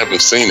it, but I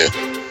haven't seen it.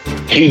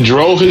 He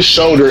drove his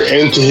shoulder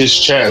into his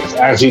chest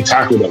as he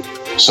tackled him.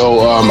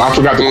 So I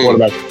forgot the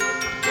quarterback.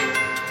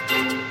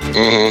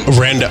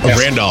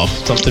 Randolph.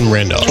 Something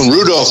Randolph.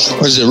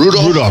 Rudolph. Is it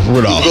Rudolph?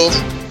 Rudolph.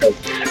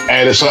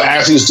 And so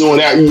as he's doing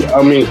that,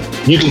 I mean,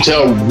 you can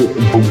tell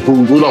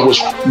Rudolph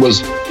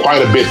was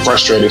quite a bit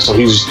frustrated. So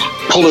he's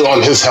pulling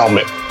on his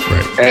helmet.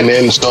 Right. And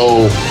then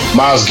so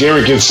Myles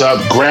Garrett gets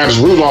up, grabs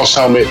Rudolph's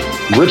helmet,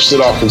 rips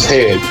it off his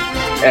head,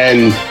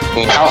 and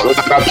not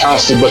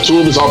pounced it, but 2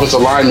 of his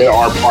offensive linemen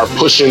are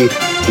pushing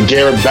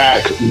Garrett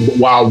back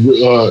while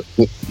Rudolph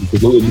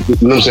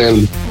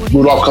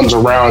comes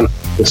around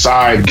the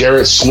side.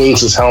 Garrett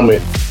swings his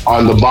helmet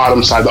on the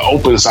bottom side, the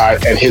open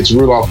side, and hits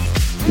Rudolph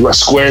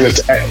square at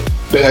the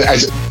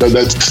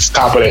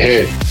top of the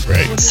head.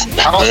 Right.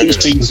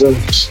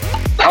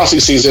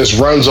 Pouncey sees this,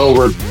 runs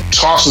over,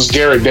 tosses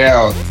Garrett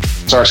down,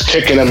 starts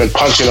kicking him and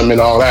punching him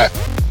and all that.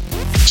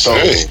 So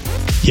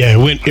yeah, it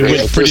went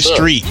pretty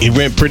street. It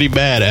went pretty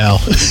bad, Al.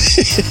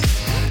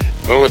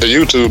 I went to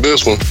YouTube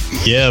this one.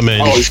 Yeah, man.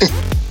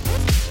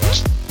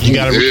 You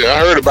gotta. Yeah,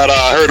 I heard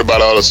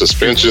about all the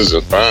suspensions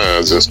and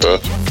fines and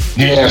stuff.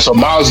 Yeah, so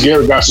Myles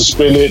Garrett got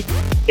suspended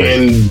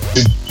and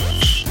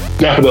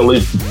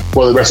definitely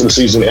for the rest of the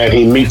season, and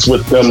he meets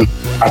with them,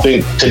 I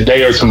think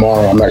today or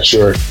tomorrow. I'm not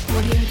sure.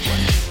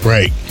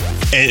 Right.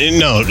 And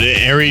no,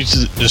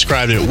 Aries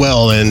described it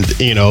well, and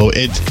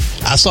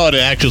I saw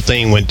the actual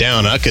thing went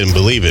down. I couldn't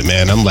believe it,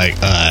 man. I'm like,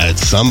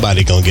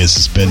 somebody gonna get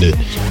suspended.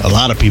 A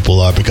lot of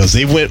people are, because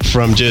they went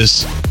from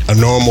just a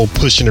normal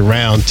pushing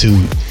around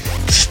to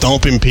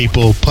stomping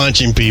people,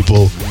 punching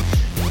people,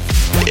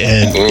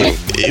 and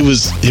it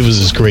was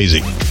just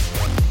crazy.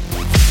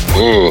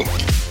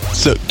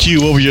 So,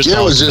 Q, what were your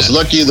thoughts?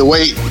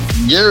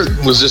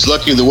 Garrett was just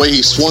lucky the way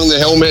he swung the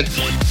helmet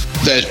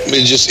that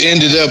it just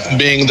ended up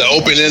being the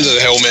open end of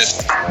the helmet.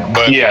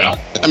 But Yeah.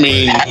 I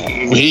mean,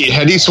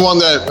 had he swung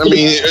that, I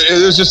mean,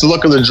 it was just the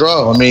luck of the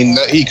draw. I mean,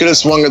 he could have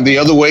swung it the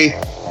other way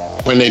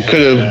when it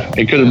could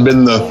have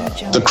been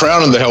the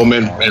crown of the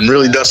helmet and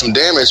really done some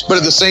damage. But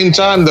at the same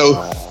time, though,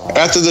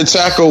 after the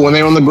tackle, when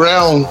they were on the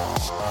ground,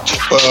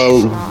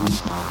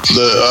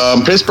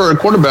 the Pittsburgh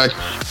quarterback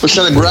was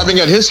kind of grabbing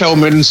at his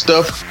helmet and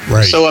stuff.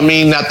 Right. So I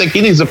mean, I think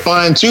he needs a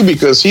fine too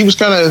because he was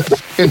kind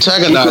of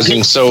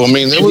antagonizing. So I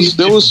mean, there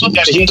was some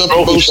stuff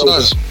on both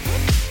sides.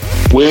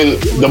 When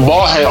the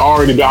ball had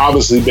already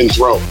obviously been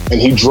thrown, and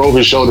he drove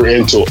his shoulder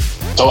into it.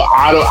 So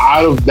out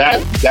of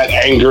that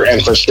anger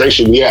and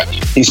frustration, yeah,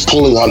 he's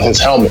pulling on his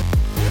helmet.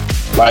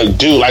 Like,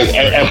 dude,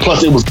 and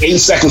plus it was 8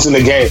 seconds in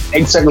the game.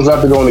 8 seconds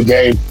left to go in the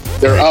game.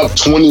 They're up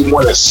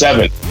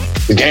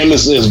 21-7. The game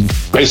is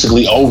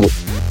basically over.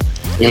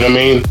 You know what I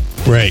mean?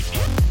 Right.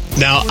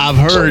 Now, I've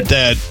heard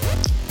that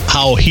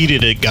how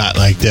heated it got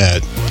like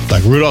that.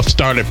 Like, Rudolph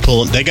started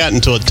pulling. They got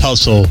into a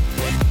tussle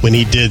when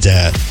he did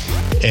that.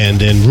 And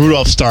then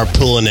Rudolph started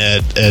pulling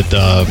at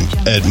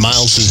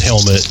Miles's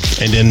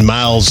helmet. And then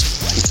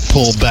Miles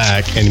pulled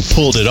back and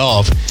pulled it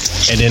off.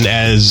 And then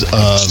as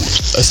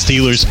a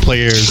Steelers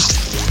players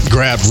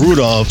grabbed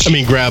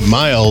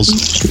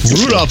Miles,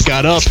 Rudolph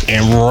got up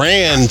and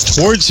ran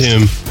towards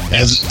him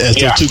as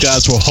those two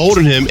guys were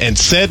holding him and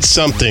said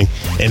something,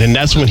 and then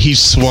that's when he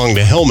swung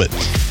the helmet.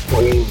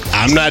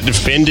 I'm not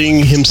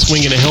defending him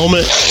swinging the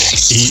helmet.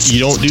 You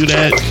don't do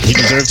that. He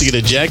deserves to get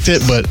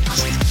ejected, but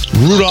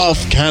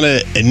Rudolph kind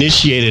of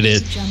initiated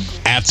it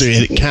after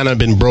it kind of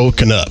been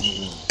broken up.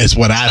 Is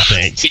what I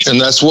think,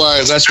 and that's why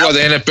the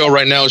NFL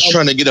right now is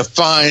trying to get a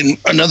fine,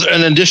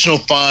 an additional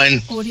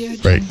fine,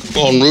 right,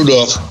 on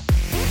Rudolph.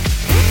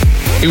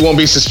 He won't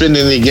be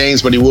suspended any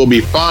games, but he will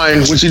be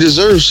fined, which he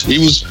deserves. He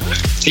was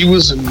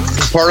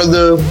part of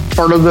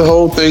the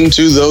whole thing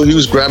too, though. He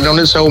was grabbing on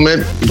his helmet.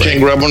 You can't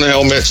grab on the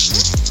helmet.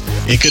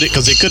 It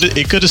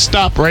could have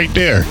stopped right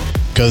there.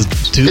 Because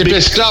if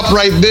it stopped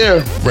right there,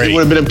 it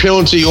would have been a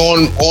penalty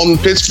on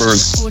Pittsburgh.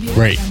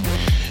 Right.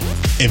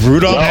 If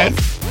Rudolph had.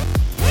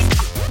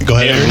 Go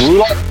ahead. If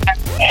Rudolph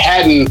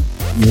hadn't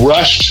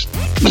rushed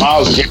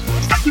Miles Garrett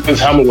after his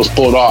helmet was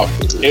pulled off,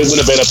 it would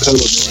have been a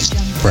penalty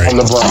on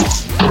the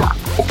Browns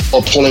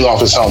for pulling off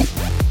his helmet.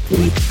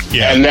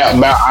 Yeah. And now,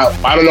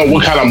 I don't know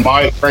what kind of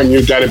mind frame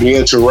you've got to be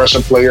into rush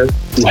a player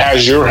who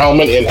has your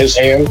helmet in his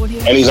hand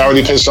and he's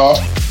already pissed off.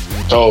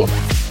 So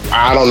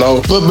I don't know.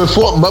 But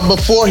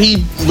before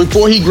he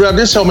grabbed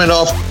his helmet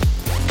off,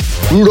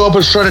 Rudolph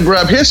was trying to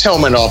grab his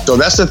helmet off, though.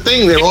 That's the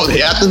thing.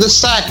 After the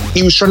sack,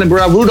 he was trying to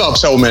grab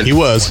Rudolph's helmet. He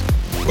was.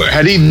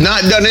 Had he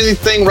not done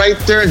anything right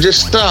there and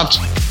just stopped,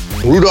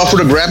 Rudolph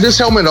would have grabbed his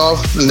helmet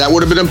off, and that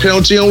would have been a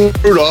penalty on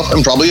Rudolph,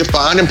 and probably a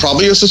fine, and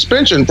probably a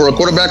suspension for a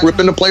quarterback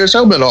ripping the player's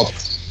helmet off.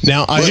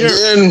 Now,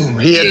 then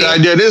he had the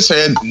idea in his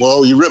head,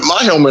 well, you ripped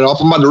my helmet off,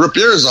 I'm about to rip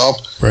yours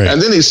off. Right.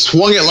 And then he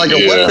swung it like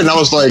a weapon. I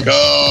was like,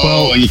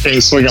 you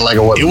can't swing it like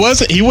a weapon. It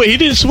wasn't. He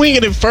didn't swing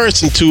it at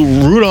first until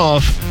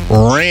Rudolph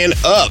ran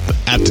up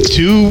after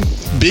two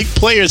big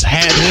players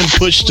had him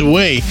pushed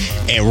away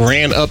and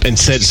ran up and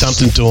said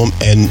something to him,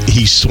 and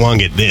he swung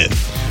it then.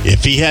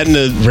 If he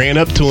hadn't ran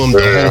up to him,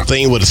 the whole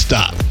thing would have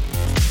stopped.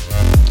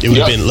 It would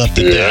have been left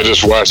at that. I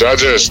just watched. I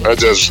just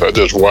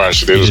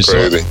watched it. It was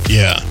crazy.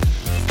 Yeah.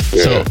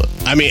 So,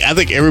 I mean, I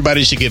think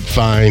everybody should get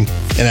fined.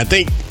 And I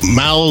think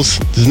Miles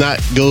does not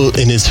go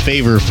in his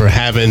favor for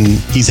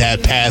he's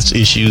had past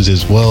issues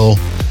as well,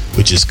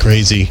 which is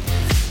crazy.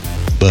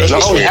 But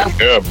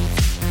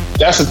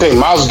that's the thing.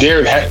 Myles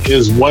Garrett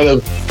is one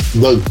of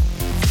the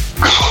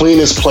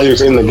cleanest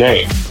players in the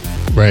game.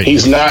 Right.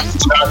 He's not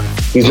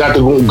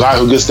the guy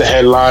who gets the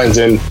headlines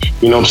and,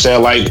 you know what I'm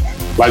saying, like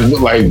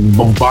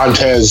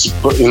Bontez,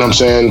 you know what I'm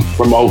saying,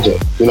 from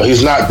Oakland. You know,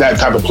 he's not that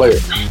type of player.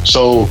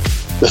 So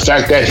the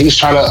fact that he's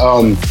trying to, you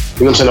know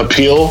what I'm saying,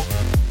 appeal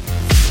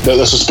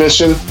the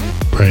suspension,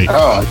 right?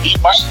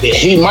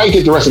 He might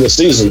get the rest of the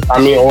season. I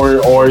mean,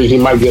 or he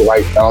might get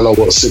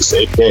 6 to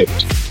 8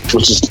 games,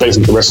 which is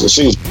basically the rest of the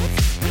season.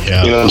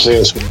 Yeah, you know what I'm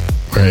saying?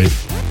 Right.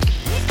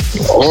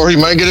 Or he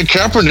might get a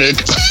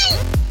Kaepernick.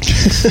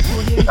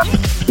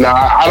 Nah,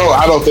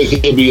 I don't think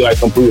he'll be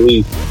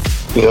completely,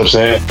 you know what I'm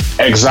saying,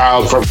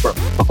 exiled from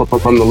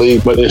the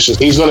league. But it's just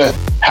he's gonna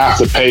have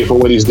to pay for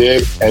what he's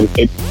did, and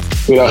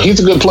he's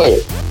a good player.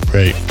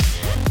 Right.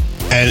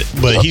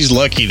 But he's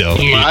lucky though.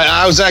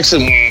 I was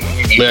actually,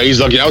 he's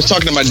lucky. I was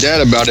talking to my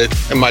dad about it,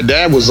 and my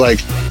dad was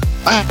like,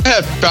 I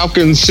had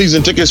Falcons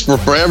season tickets for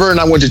forever, and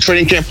I went to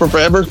training camp for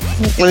forever.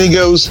 And he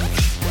goes,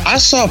 I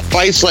saw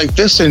fights like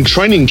this in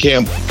training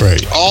camp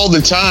all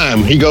the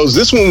time. He goes,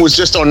 this one was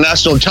just on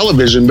national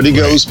television, but he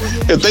goes,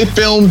 if they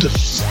filmed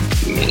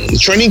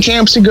training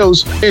camps, he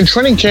goes, in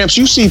training camps,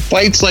 you see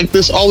fights like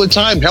this all the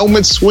time.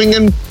 Helmets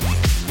swinging,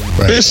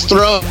 fist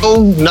throw,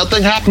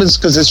 nothing happens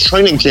because it's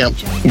training camp.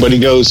 But he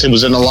goes, it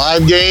was in a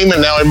live game,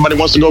 and now everybody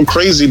wants to go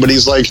crazy. But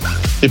he's like,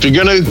 if you're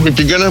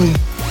gonna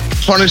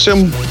punish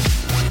him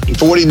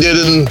for what he did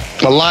in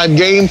a live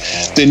game,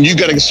 then you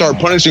got to start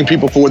punishing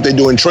people for what they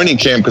do in training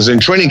camp, because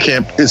in training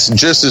camp it's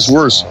just as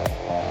worse.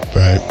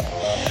 Right.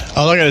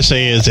 All I gotta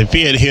say is, if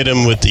he had hit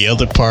him with the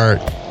other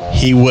part,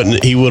 he would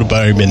have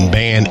already been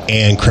banned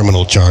and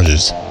criminal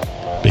charges.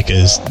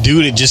 Because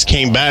dude had just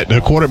came back. The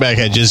quarterback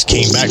had just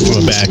came back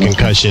from a bad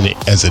concussion,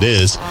 as it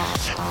is.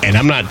 And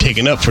I'm not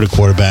taking up for the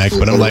quarterback,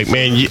 but I'm like,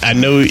 man, I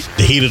know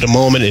the heat of the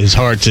moment is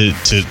hard to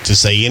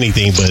say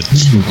anything, but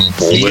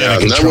you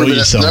gotta control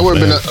yourself. That would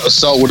have been an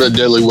assault with a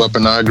deadly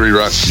weapon. I agree,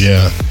 Rock.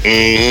 Yeah.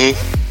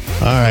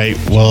 Mm-hmm. All right.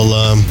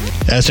 Well,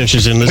 that's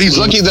interesting. He's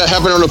lucky that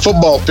happened on a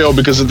football field,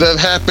 because if that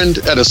happened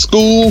at a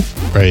school,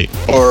 right,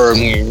 or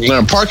in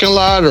a parking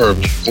lot or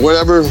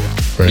whatever,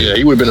 right, yeah,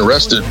 he would have been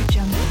arrested.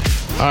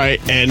 All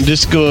right, and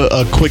just go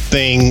a quick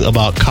thing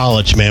about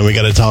college, man. We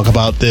got to talk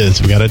about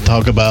this. We got to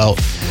talk about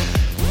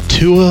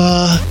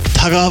Tua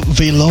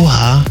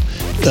Tagovailoa,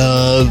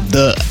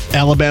 the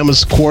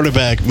Alabama's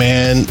quarterback,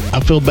 man.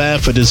 I feel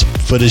bad for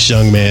this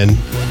young man.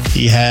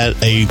 He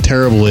had a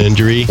terrible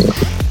injury,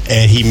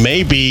 and he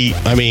may be.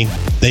 I mean,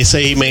 they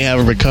say he may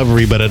have a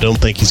recovery, but I don't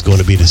think he's going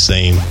to be the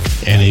same.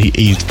 And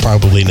he's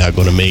probably not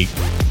going to make.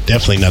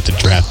 Definitely not the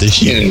draft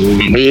this year.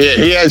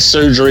 He had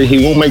surgery.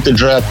 He won't make the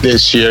draft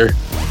this year.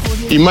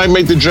 He might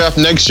make the draft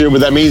next year,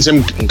 but that means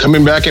him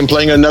coming back and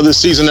playing another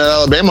season at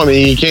Alabama. I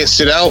mean, he can't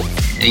sit out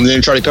and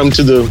then try to come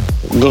to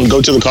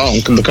go to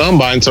the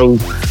combine. So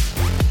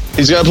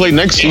he's got to play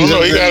next season.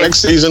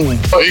 Next season, he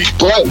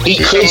got the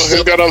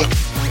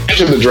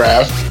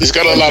draft. He's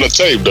got a lot of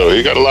tape, though.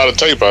 He got a lot of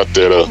tape out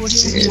there, though.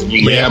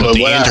 Yeah, but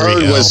what I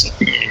heard was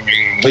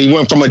he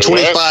went from a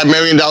 $25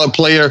 million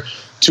player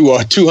to a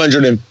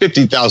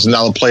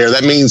 $250,000 player.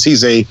 That means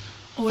he's a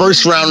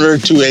first rounder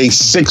to a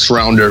sixth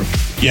rounder.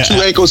 Yeah. 2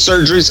 ankle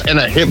surgeries and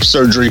a hip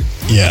surgery.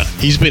 Yeah,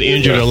 he's been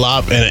injured a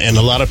lot, and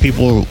a lot of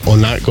people are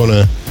not going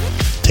to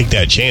take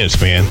that chance,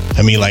 man.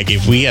 I mean, like,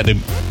 if we had to,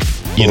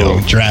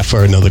 draft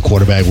for another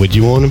quarterback, would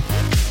you want him?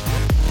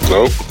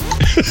 Nope.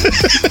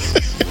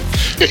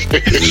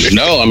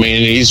 No, I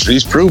mean,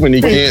 he's proven he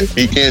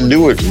can't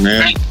do it,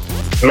 man.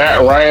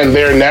 Matt Ryan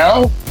there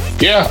now?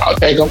 Yeah, I'll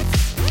take him.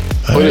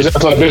 But is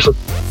that on a different?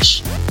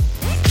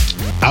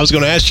 I was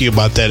going to ask you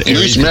about that. At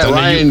least Matt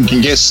Ryan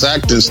can get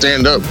sacked and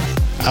stand up.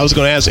 I was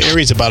going to ask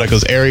Aries about it,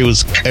 because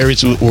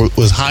Aries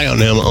was high on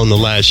him on the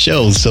last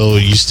show. So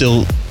you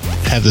still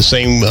have the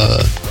same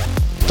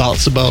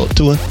thoughts about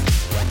Tua?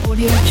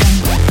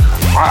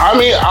 I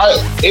mean,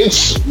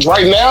 it's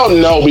right now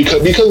no, because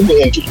of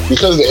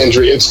the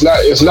injury. It's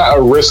not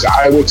a risk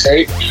I would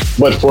take.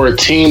 But for a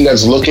team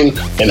that's looking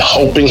and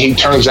hoping he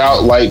turns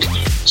out like,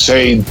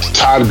 say,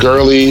 Todd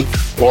Gurley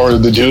or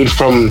the dude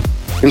from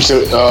who's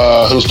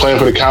playing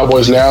for the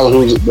Cowboys now,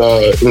 who's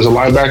a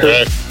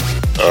linebacker.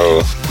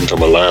 Oh, you're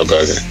talking about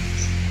linebacker.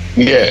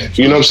 Yeah,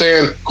 you know what I'm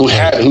saying?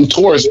 Who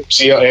tore his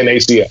MCL and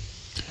ACL.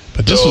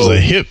 But this was a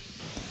hip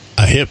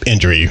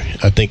injury.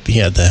 I think he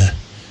had that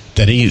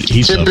he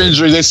hip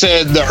injury. They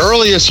said the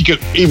earliest he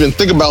could even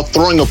think about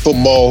throwing a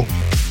football,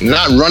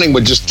 not running,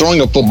 but just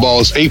throwing a football,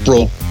 is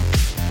April.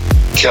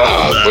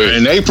 God,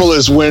 and April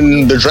is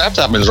when the draft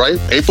happens, right?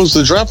 April's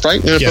the draft,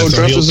 right? NFL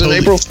draft is in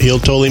April. He'll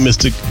totally miss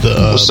the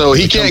so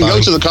he can't go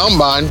to the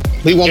combine.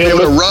 He won't be able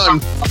to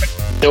run.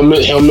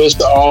 He'll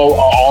miss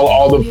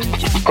all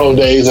the pro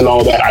days and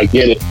all that. I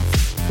get it,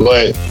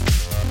 but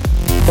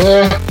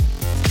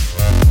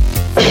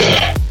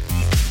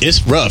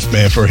it's rough,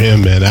 man, for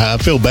him, man. I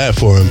feel bad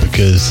for him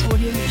because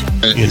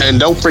and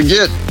don't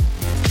forget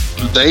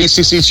the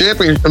ACC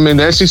champion. I mean,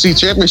 the SEC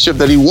championship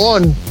that he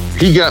won,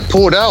 he got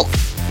pulled out.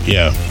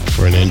 Yeah,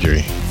 for an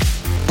injury.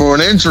 For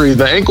an injury,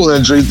 the ankle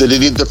injury that he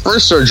did the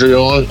first surgery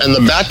on, and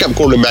the backup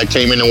quarterback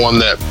came in and won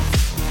that.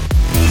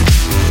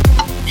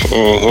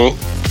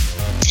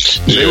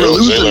 They were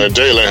losing.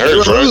 Jalen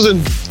Hurts, they were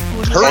losing.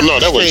 Right? Oh, no,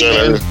 that was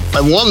Jalen.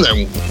 I won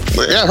them.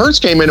 Yeah, Hurts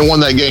came in and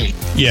won that game.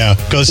 Yeah,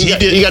 because he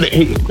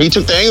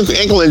took the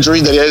ankle injury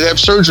that he had to have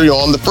surgery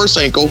on, the first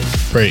ankle.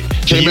 Right.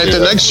 Came back the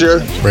next year.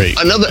 Right.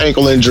 Another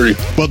ankle injury.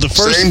 Well, the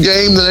same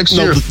game the next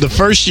year. The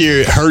first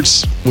year,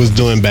 Hurts was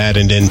doing bad,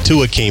 and then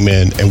Tua came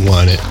in and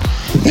won it.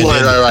 And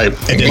right.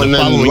 And then the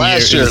following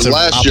last year, it was the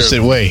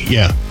opposite way.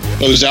 Yeah.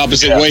 It was the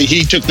opposite way.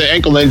 He took the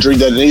ankle injury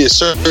that needed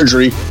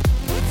surgery,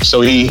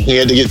 so he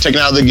had to get taken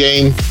out of the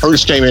game.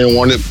 Hurts came in and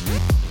won it.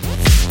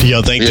 Do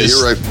y'all think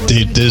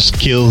this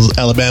kills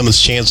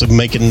Alabama's chance of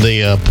making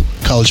the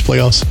college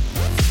playoffs?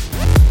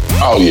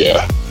 Oh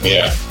yeah.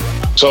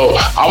 So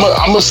I'm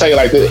gonna say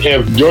like this: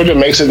 if Georgia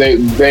makes it,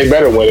 they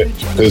better win it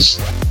because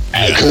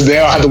they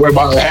don't have to worry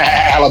about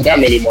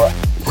Alabama anymore.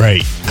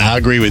 Right, I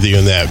agree with you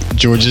on that.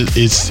 Georgia,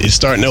 it's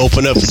starting to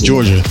open up for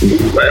Georgia.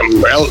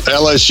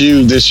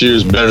 LSU this year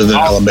is better than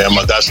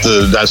Alabama. That's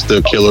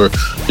the killer.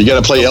 You got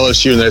to play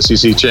LSU in the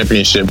SEC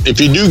championship.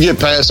 If you do get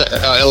past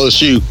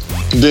LSU,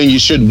 then you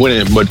should win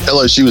it. But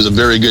LSU is a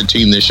very good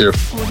team this year.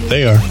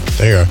 They are.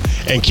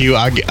 And Q,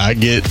 I get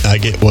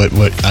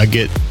what I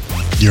get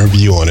your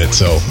view on it.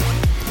 So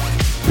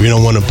we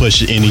don't want to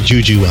push any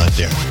juju out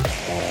there.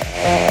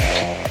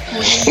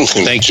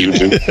 Thank you.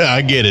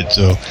 I get it.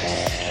 So.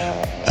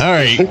 All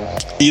right,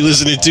 you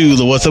listening to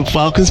the What's Up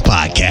Falcons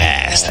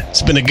podcast.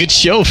 It's been a good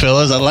show,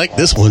 fellas. I like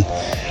this one.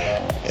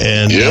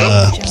 And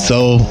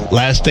so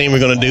last thing we're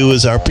going to do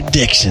is our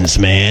predictions,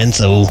 man.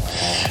 So,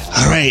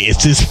 all right, is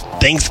this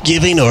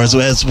Thanksgiving, or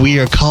as we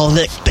are calling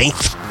it,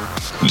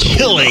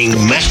 Thanksgiving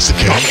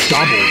Massacre?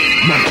 Gobble,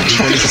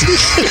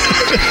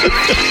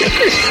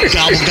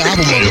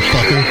 gobble,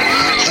 motherfucker.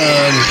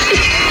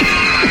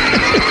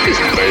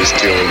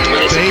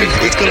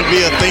 It's going to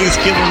be a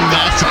Thanksgiving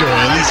Massacre.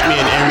 At least me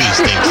and Aries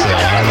think so.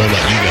 I don't know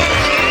about you guys.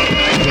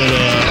 But,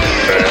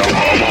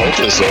 I'm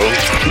hoping so.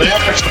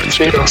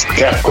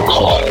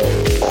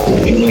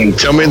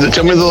 Tell me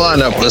the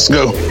lineup. Let's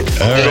go.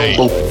 All right.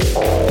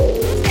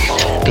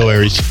 Go,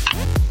 Aries.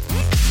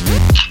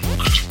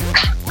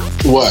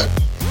 What?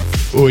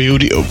 Who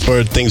do you,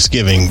 for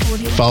Thanksgiving?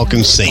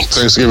 Falcons, Saints.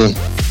 Thanksgiving.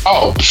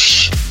 Oh,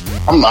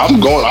 I'm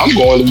going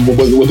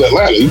with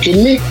Atlanta. You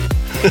kidding me?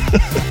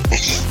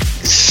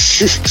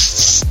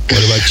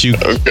 What about you?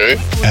 Okay.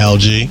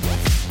 Algie.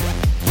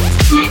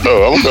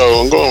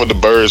 I'm going with the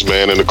Birds,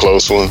 man, in the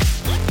close one.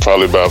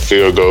 Probably about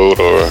field goal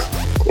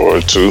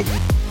or two.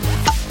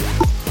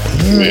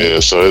 Yeah,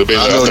 so it'll be.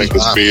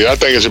 I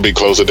think it should be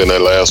closer than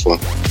that last one.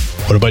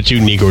 What about you,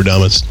 Negro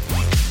Damas?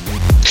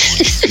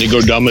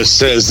 Negro Damas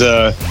says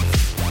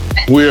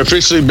we're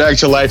officially back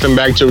to life and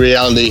back to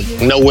reality.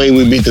 No way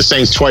we beat the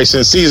Saints twice in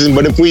a season,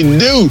 but if we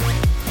do,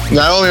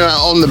 not only are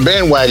on the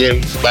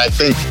bandwagon, but I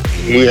think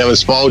we have a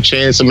small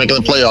chance of making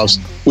the playoffs,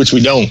 which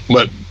we don't.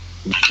 But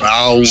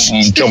I'll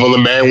jump on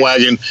the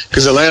bandwagon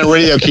because Atlanta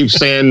radio keeps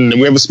saying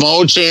we have a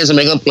small chance of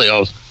making the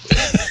playoffs.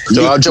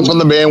 So I'll jump on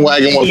the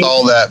bandwagon with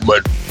all that.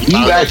 But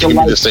you acting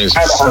like the Saints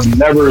have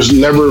never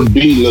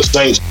beaten the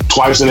Saints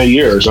twice in a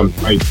year or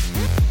something. Like,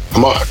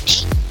 come on.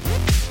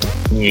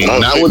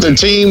 Not with the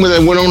team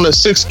that went on a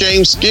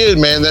 6-game skid,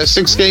 man. That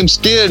 6-game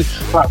skid,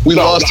 we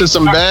lost to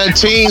some bad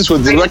teams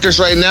with the records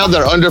right now.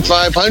 They're under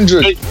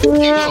 500.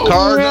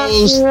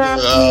 Cardinals,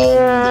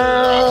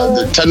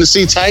 the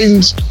Tennessee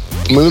Titans.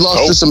 We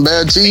lost to some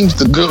bad teams.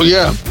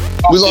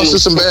 We lost to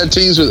some bad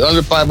teams with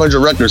under 500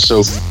 records.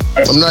 So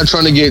I'm not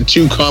trying to get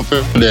too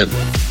confident.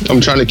 I'm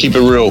trying to keep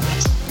it real.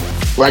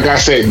 Like I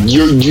said,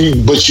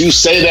 but you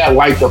say that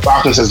like the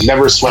Falcons has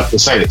never swept the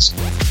Saints.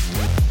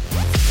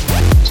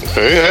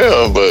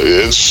 Yeah, but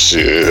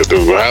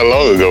how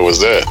long ago was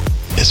that?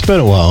 It's been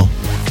a while,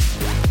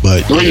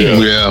 but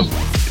yeah.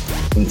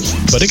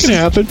 But it can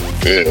happen.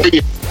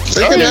 Yeah.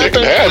 It can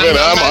happen.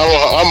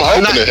 I'm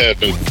hoping it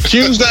happens.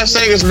 Q's not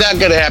saying it's not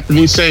going to happen.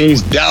 He's saying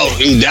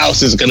he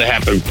doubts it's going to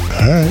happen.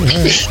 All right.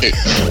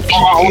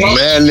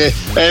 Man,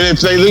 and if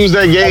they lose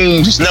that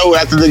game, just know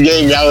after the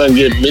game, y'all going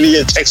to get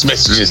many text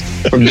messages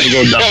from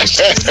Diego Dollars.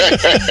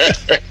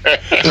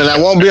 And I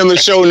won't be on the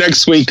show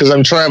next week because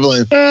I'm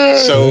traveling.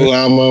 So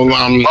I'm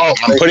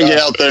putting it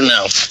out there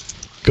now.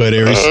 Go ahead,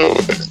 Aries.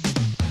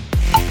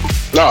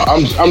 No,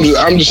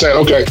 I'm just saying,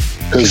 okay,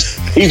 because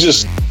he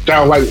just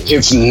sounds like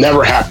it's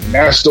never happened.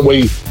 That's the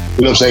way, you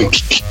know what I'm saying,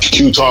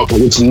 Q talk.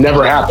 It's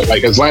never happened.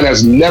 Like, Atlanta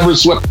has never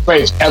swept the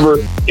Saints ever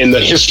in the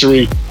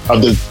history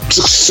of the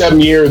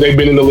 6-7 years they've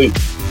been in the league.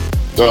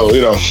 So,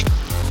 you know.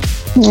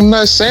 I'm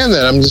not saying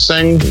that. I'm just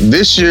saying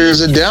this year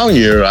is a down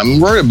year. I'm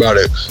worried about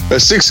it. A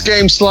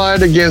 6-game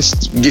slide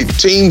against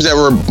teams that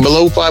were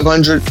below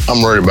 500,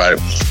 I'm worried about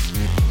it.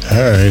 All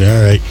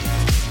right.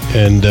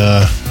 And,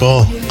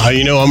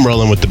 I'm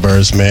rolling with the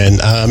Birds,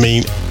 man. I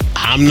mean,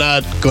 I'm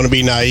not going to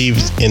be naive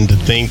and to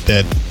think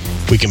that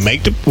we're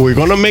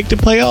going to make the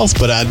playoffs,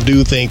 but I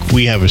do think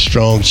we have a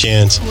strong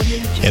chance.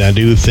 And I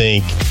do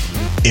think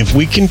if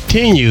we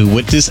continue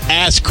with this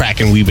ass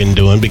cracking we've been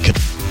doing, because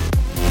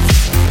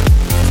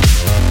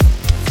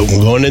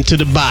we're going into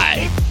the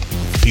bye,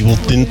 people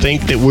didn't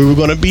think that we were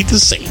going to beat the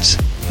Saints.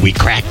 We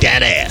cracked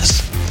that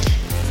ass.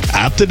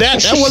 After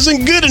that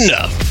wasn't good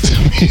enough.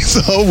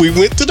 So we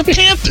went to the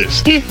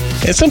Panthers.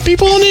 And some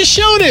people on this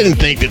show didn't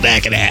think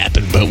that could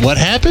happen. But what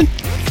happened?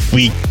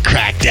 We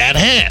cracked that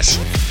ass.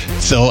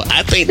 So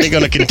I think they're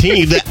going to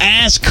continue the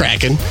ass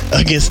cracking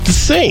against the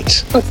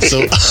Saints.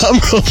 So I'm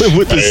rolling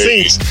with the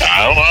Saints.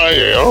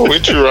 I'm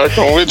with you, Rock.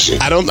 I'm with you.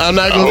 I'm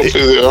not going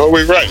to.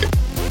 We're right.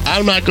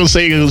 I'm not going to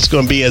say it's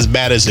going to be as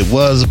bad as it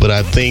was, but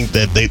I think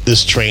that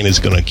this train is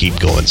going to keep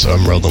going. So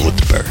I'm rolling with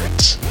the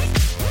Birds.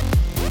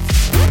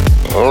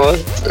 All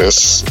right.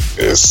 It's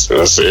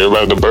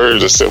everybody the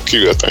Birds except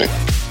Q, I think.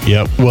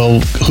 Yep. Well,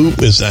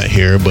 Hoop is not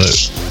here,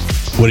 but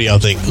what do y'all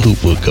think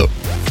Hoop would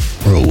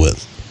roll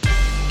with?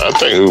 I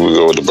think Hoop would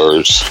go with the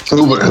Birds.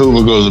 Hoop would go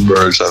with the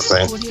Birds, I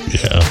think.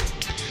 Yeah.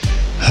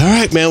 All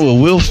right, man. Well,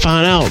 we'll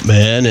find out,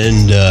 man.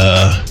 And,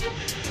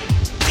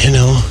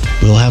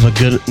 we'll have a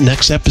good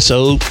next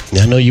episode.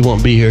 I know you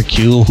won't be here,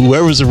 Q.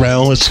 Whoever's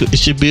around, it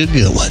should be a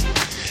good one.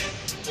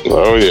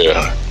 Oh,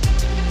 yeah.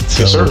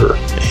 So, yes, sir.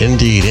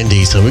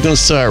 Indeed. So we're going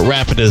to start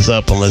wrapping this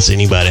up unless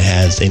anybody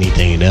has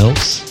anything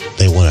else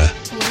they want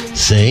to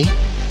say.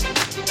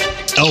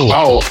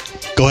 Oh.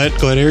 Go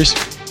ahead, Aries.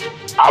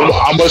 I'm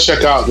going to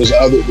check out this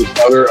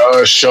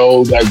other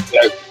show that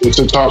it's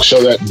a talk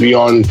show that be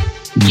on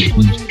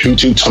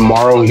YouTube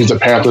tomorrow. He's a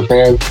Panther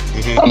fan.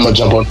 Mm-hmm. I'm going to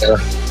jump on there.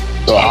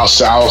 So I'll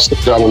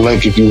send you a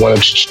link if you want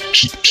to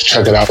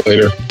check it out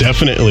later.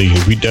 Definitely.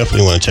 We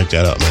definitely want to check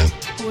that out, man.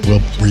 We'll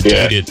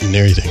retweet it and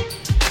everything.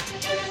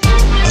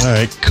 All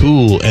right,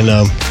 cool. And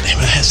damn,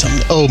 I had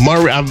something. Oh,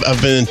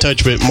 I've been in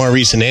touch with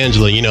Maurice and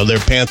Angela. You know, they're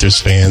Panthers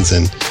fans,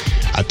 and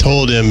I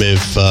told them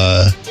if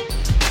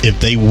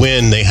they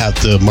win,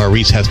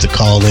 Maurice has to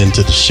call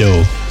into the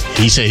show.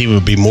 He said he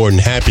would be more than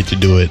happy to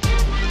do it,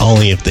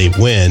 only if they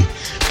win.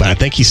 But I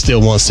think he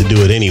still wants to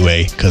do it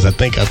anyway, because I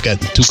think I've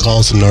gotten 2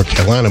 calls from North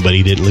Carolina, but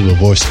he didn't leave a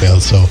voicemail.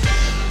 So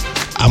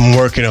I'm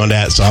working on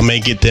that. So I may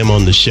get them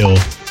on the show,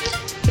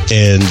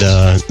 and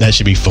that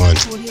should be fun.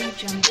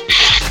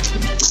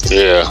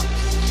 Yeah.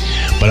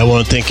 But I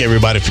want to thank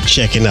everybody for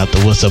checking out the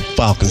What's Up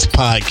Falcons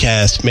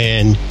podcast,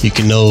 man. You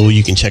can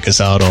check us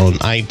out on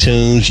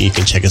iTunes. You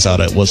can check us out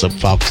at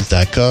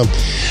whatsupfalcons.com.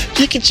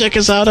 You can check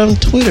us out on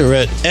Twitter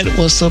at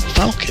What's Up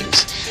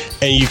Falcons.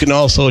 And you can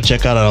also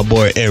check out our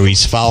boy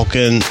Aries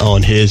Falcon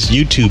on his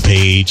YouTube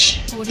page.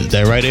 Is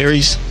that right,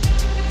 Aries?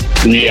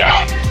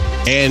 Yeah.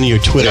 And your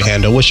Twitter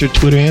handle. What's your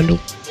Twitter handle?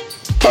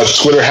 My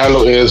Twitter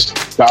handle is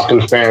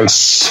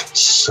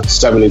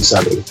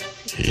FalconFans77.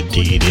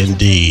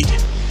 Indeed.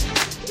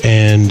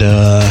 And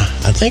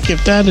I think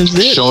if that is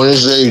it. Showing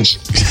his age.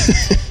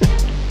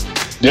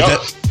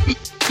 Yep.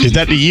 Is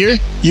that the year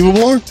you were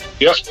born?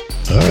 Yep.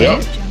 All right.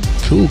 Yep.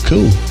 Cool.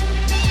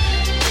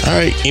 All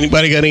right.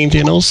 Anybody got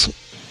anything else?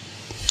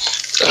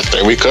 I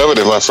think we covered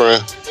it, my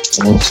friend.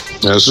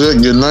 That's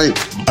it. Good night.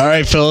 All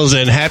right, fellas,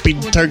 and happy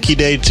Turkey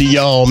Day to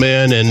y'all,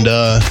 man. And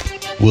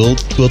we'll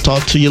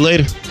talk to you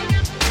later.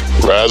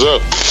 Rise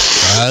up.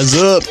 Rise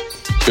up.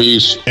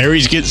 Peace.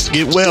 Aries, get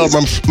well,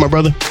 my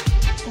brother.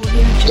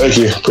 Thank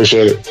you.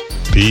 Appreciate it.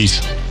 Peace.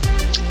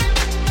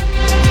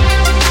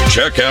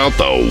 Check out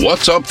the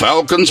What's Up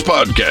Falcons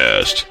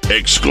podcast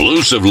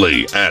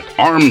exclusively at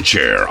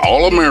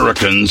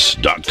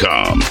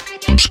armchairallamericans.com.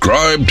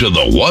 Subscribe to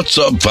the What's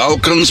Up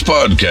Falcons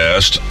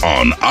podcast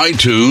on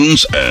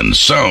iTunes and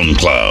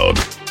SoundCloud.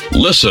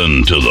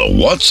 Listen to the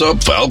What's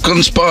Up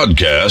Falcons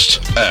podcast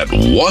at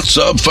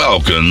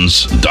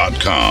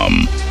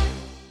whatsupfalcons.com.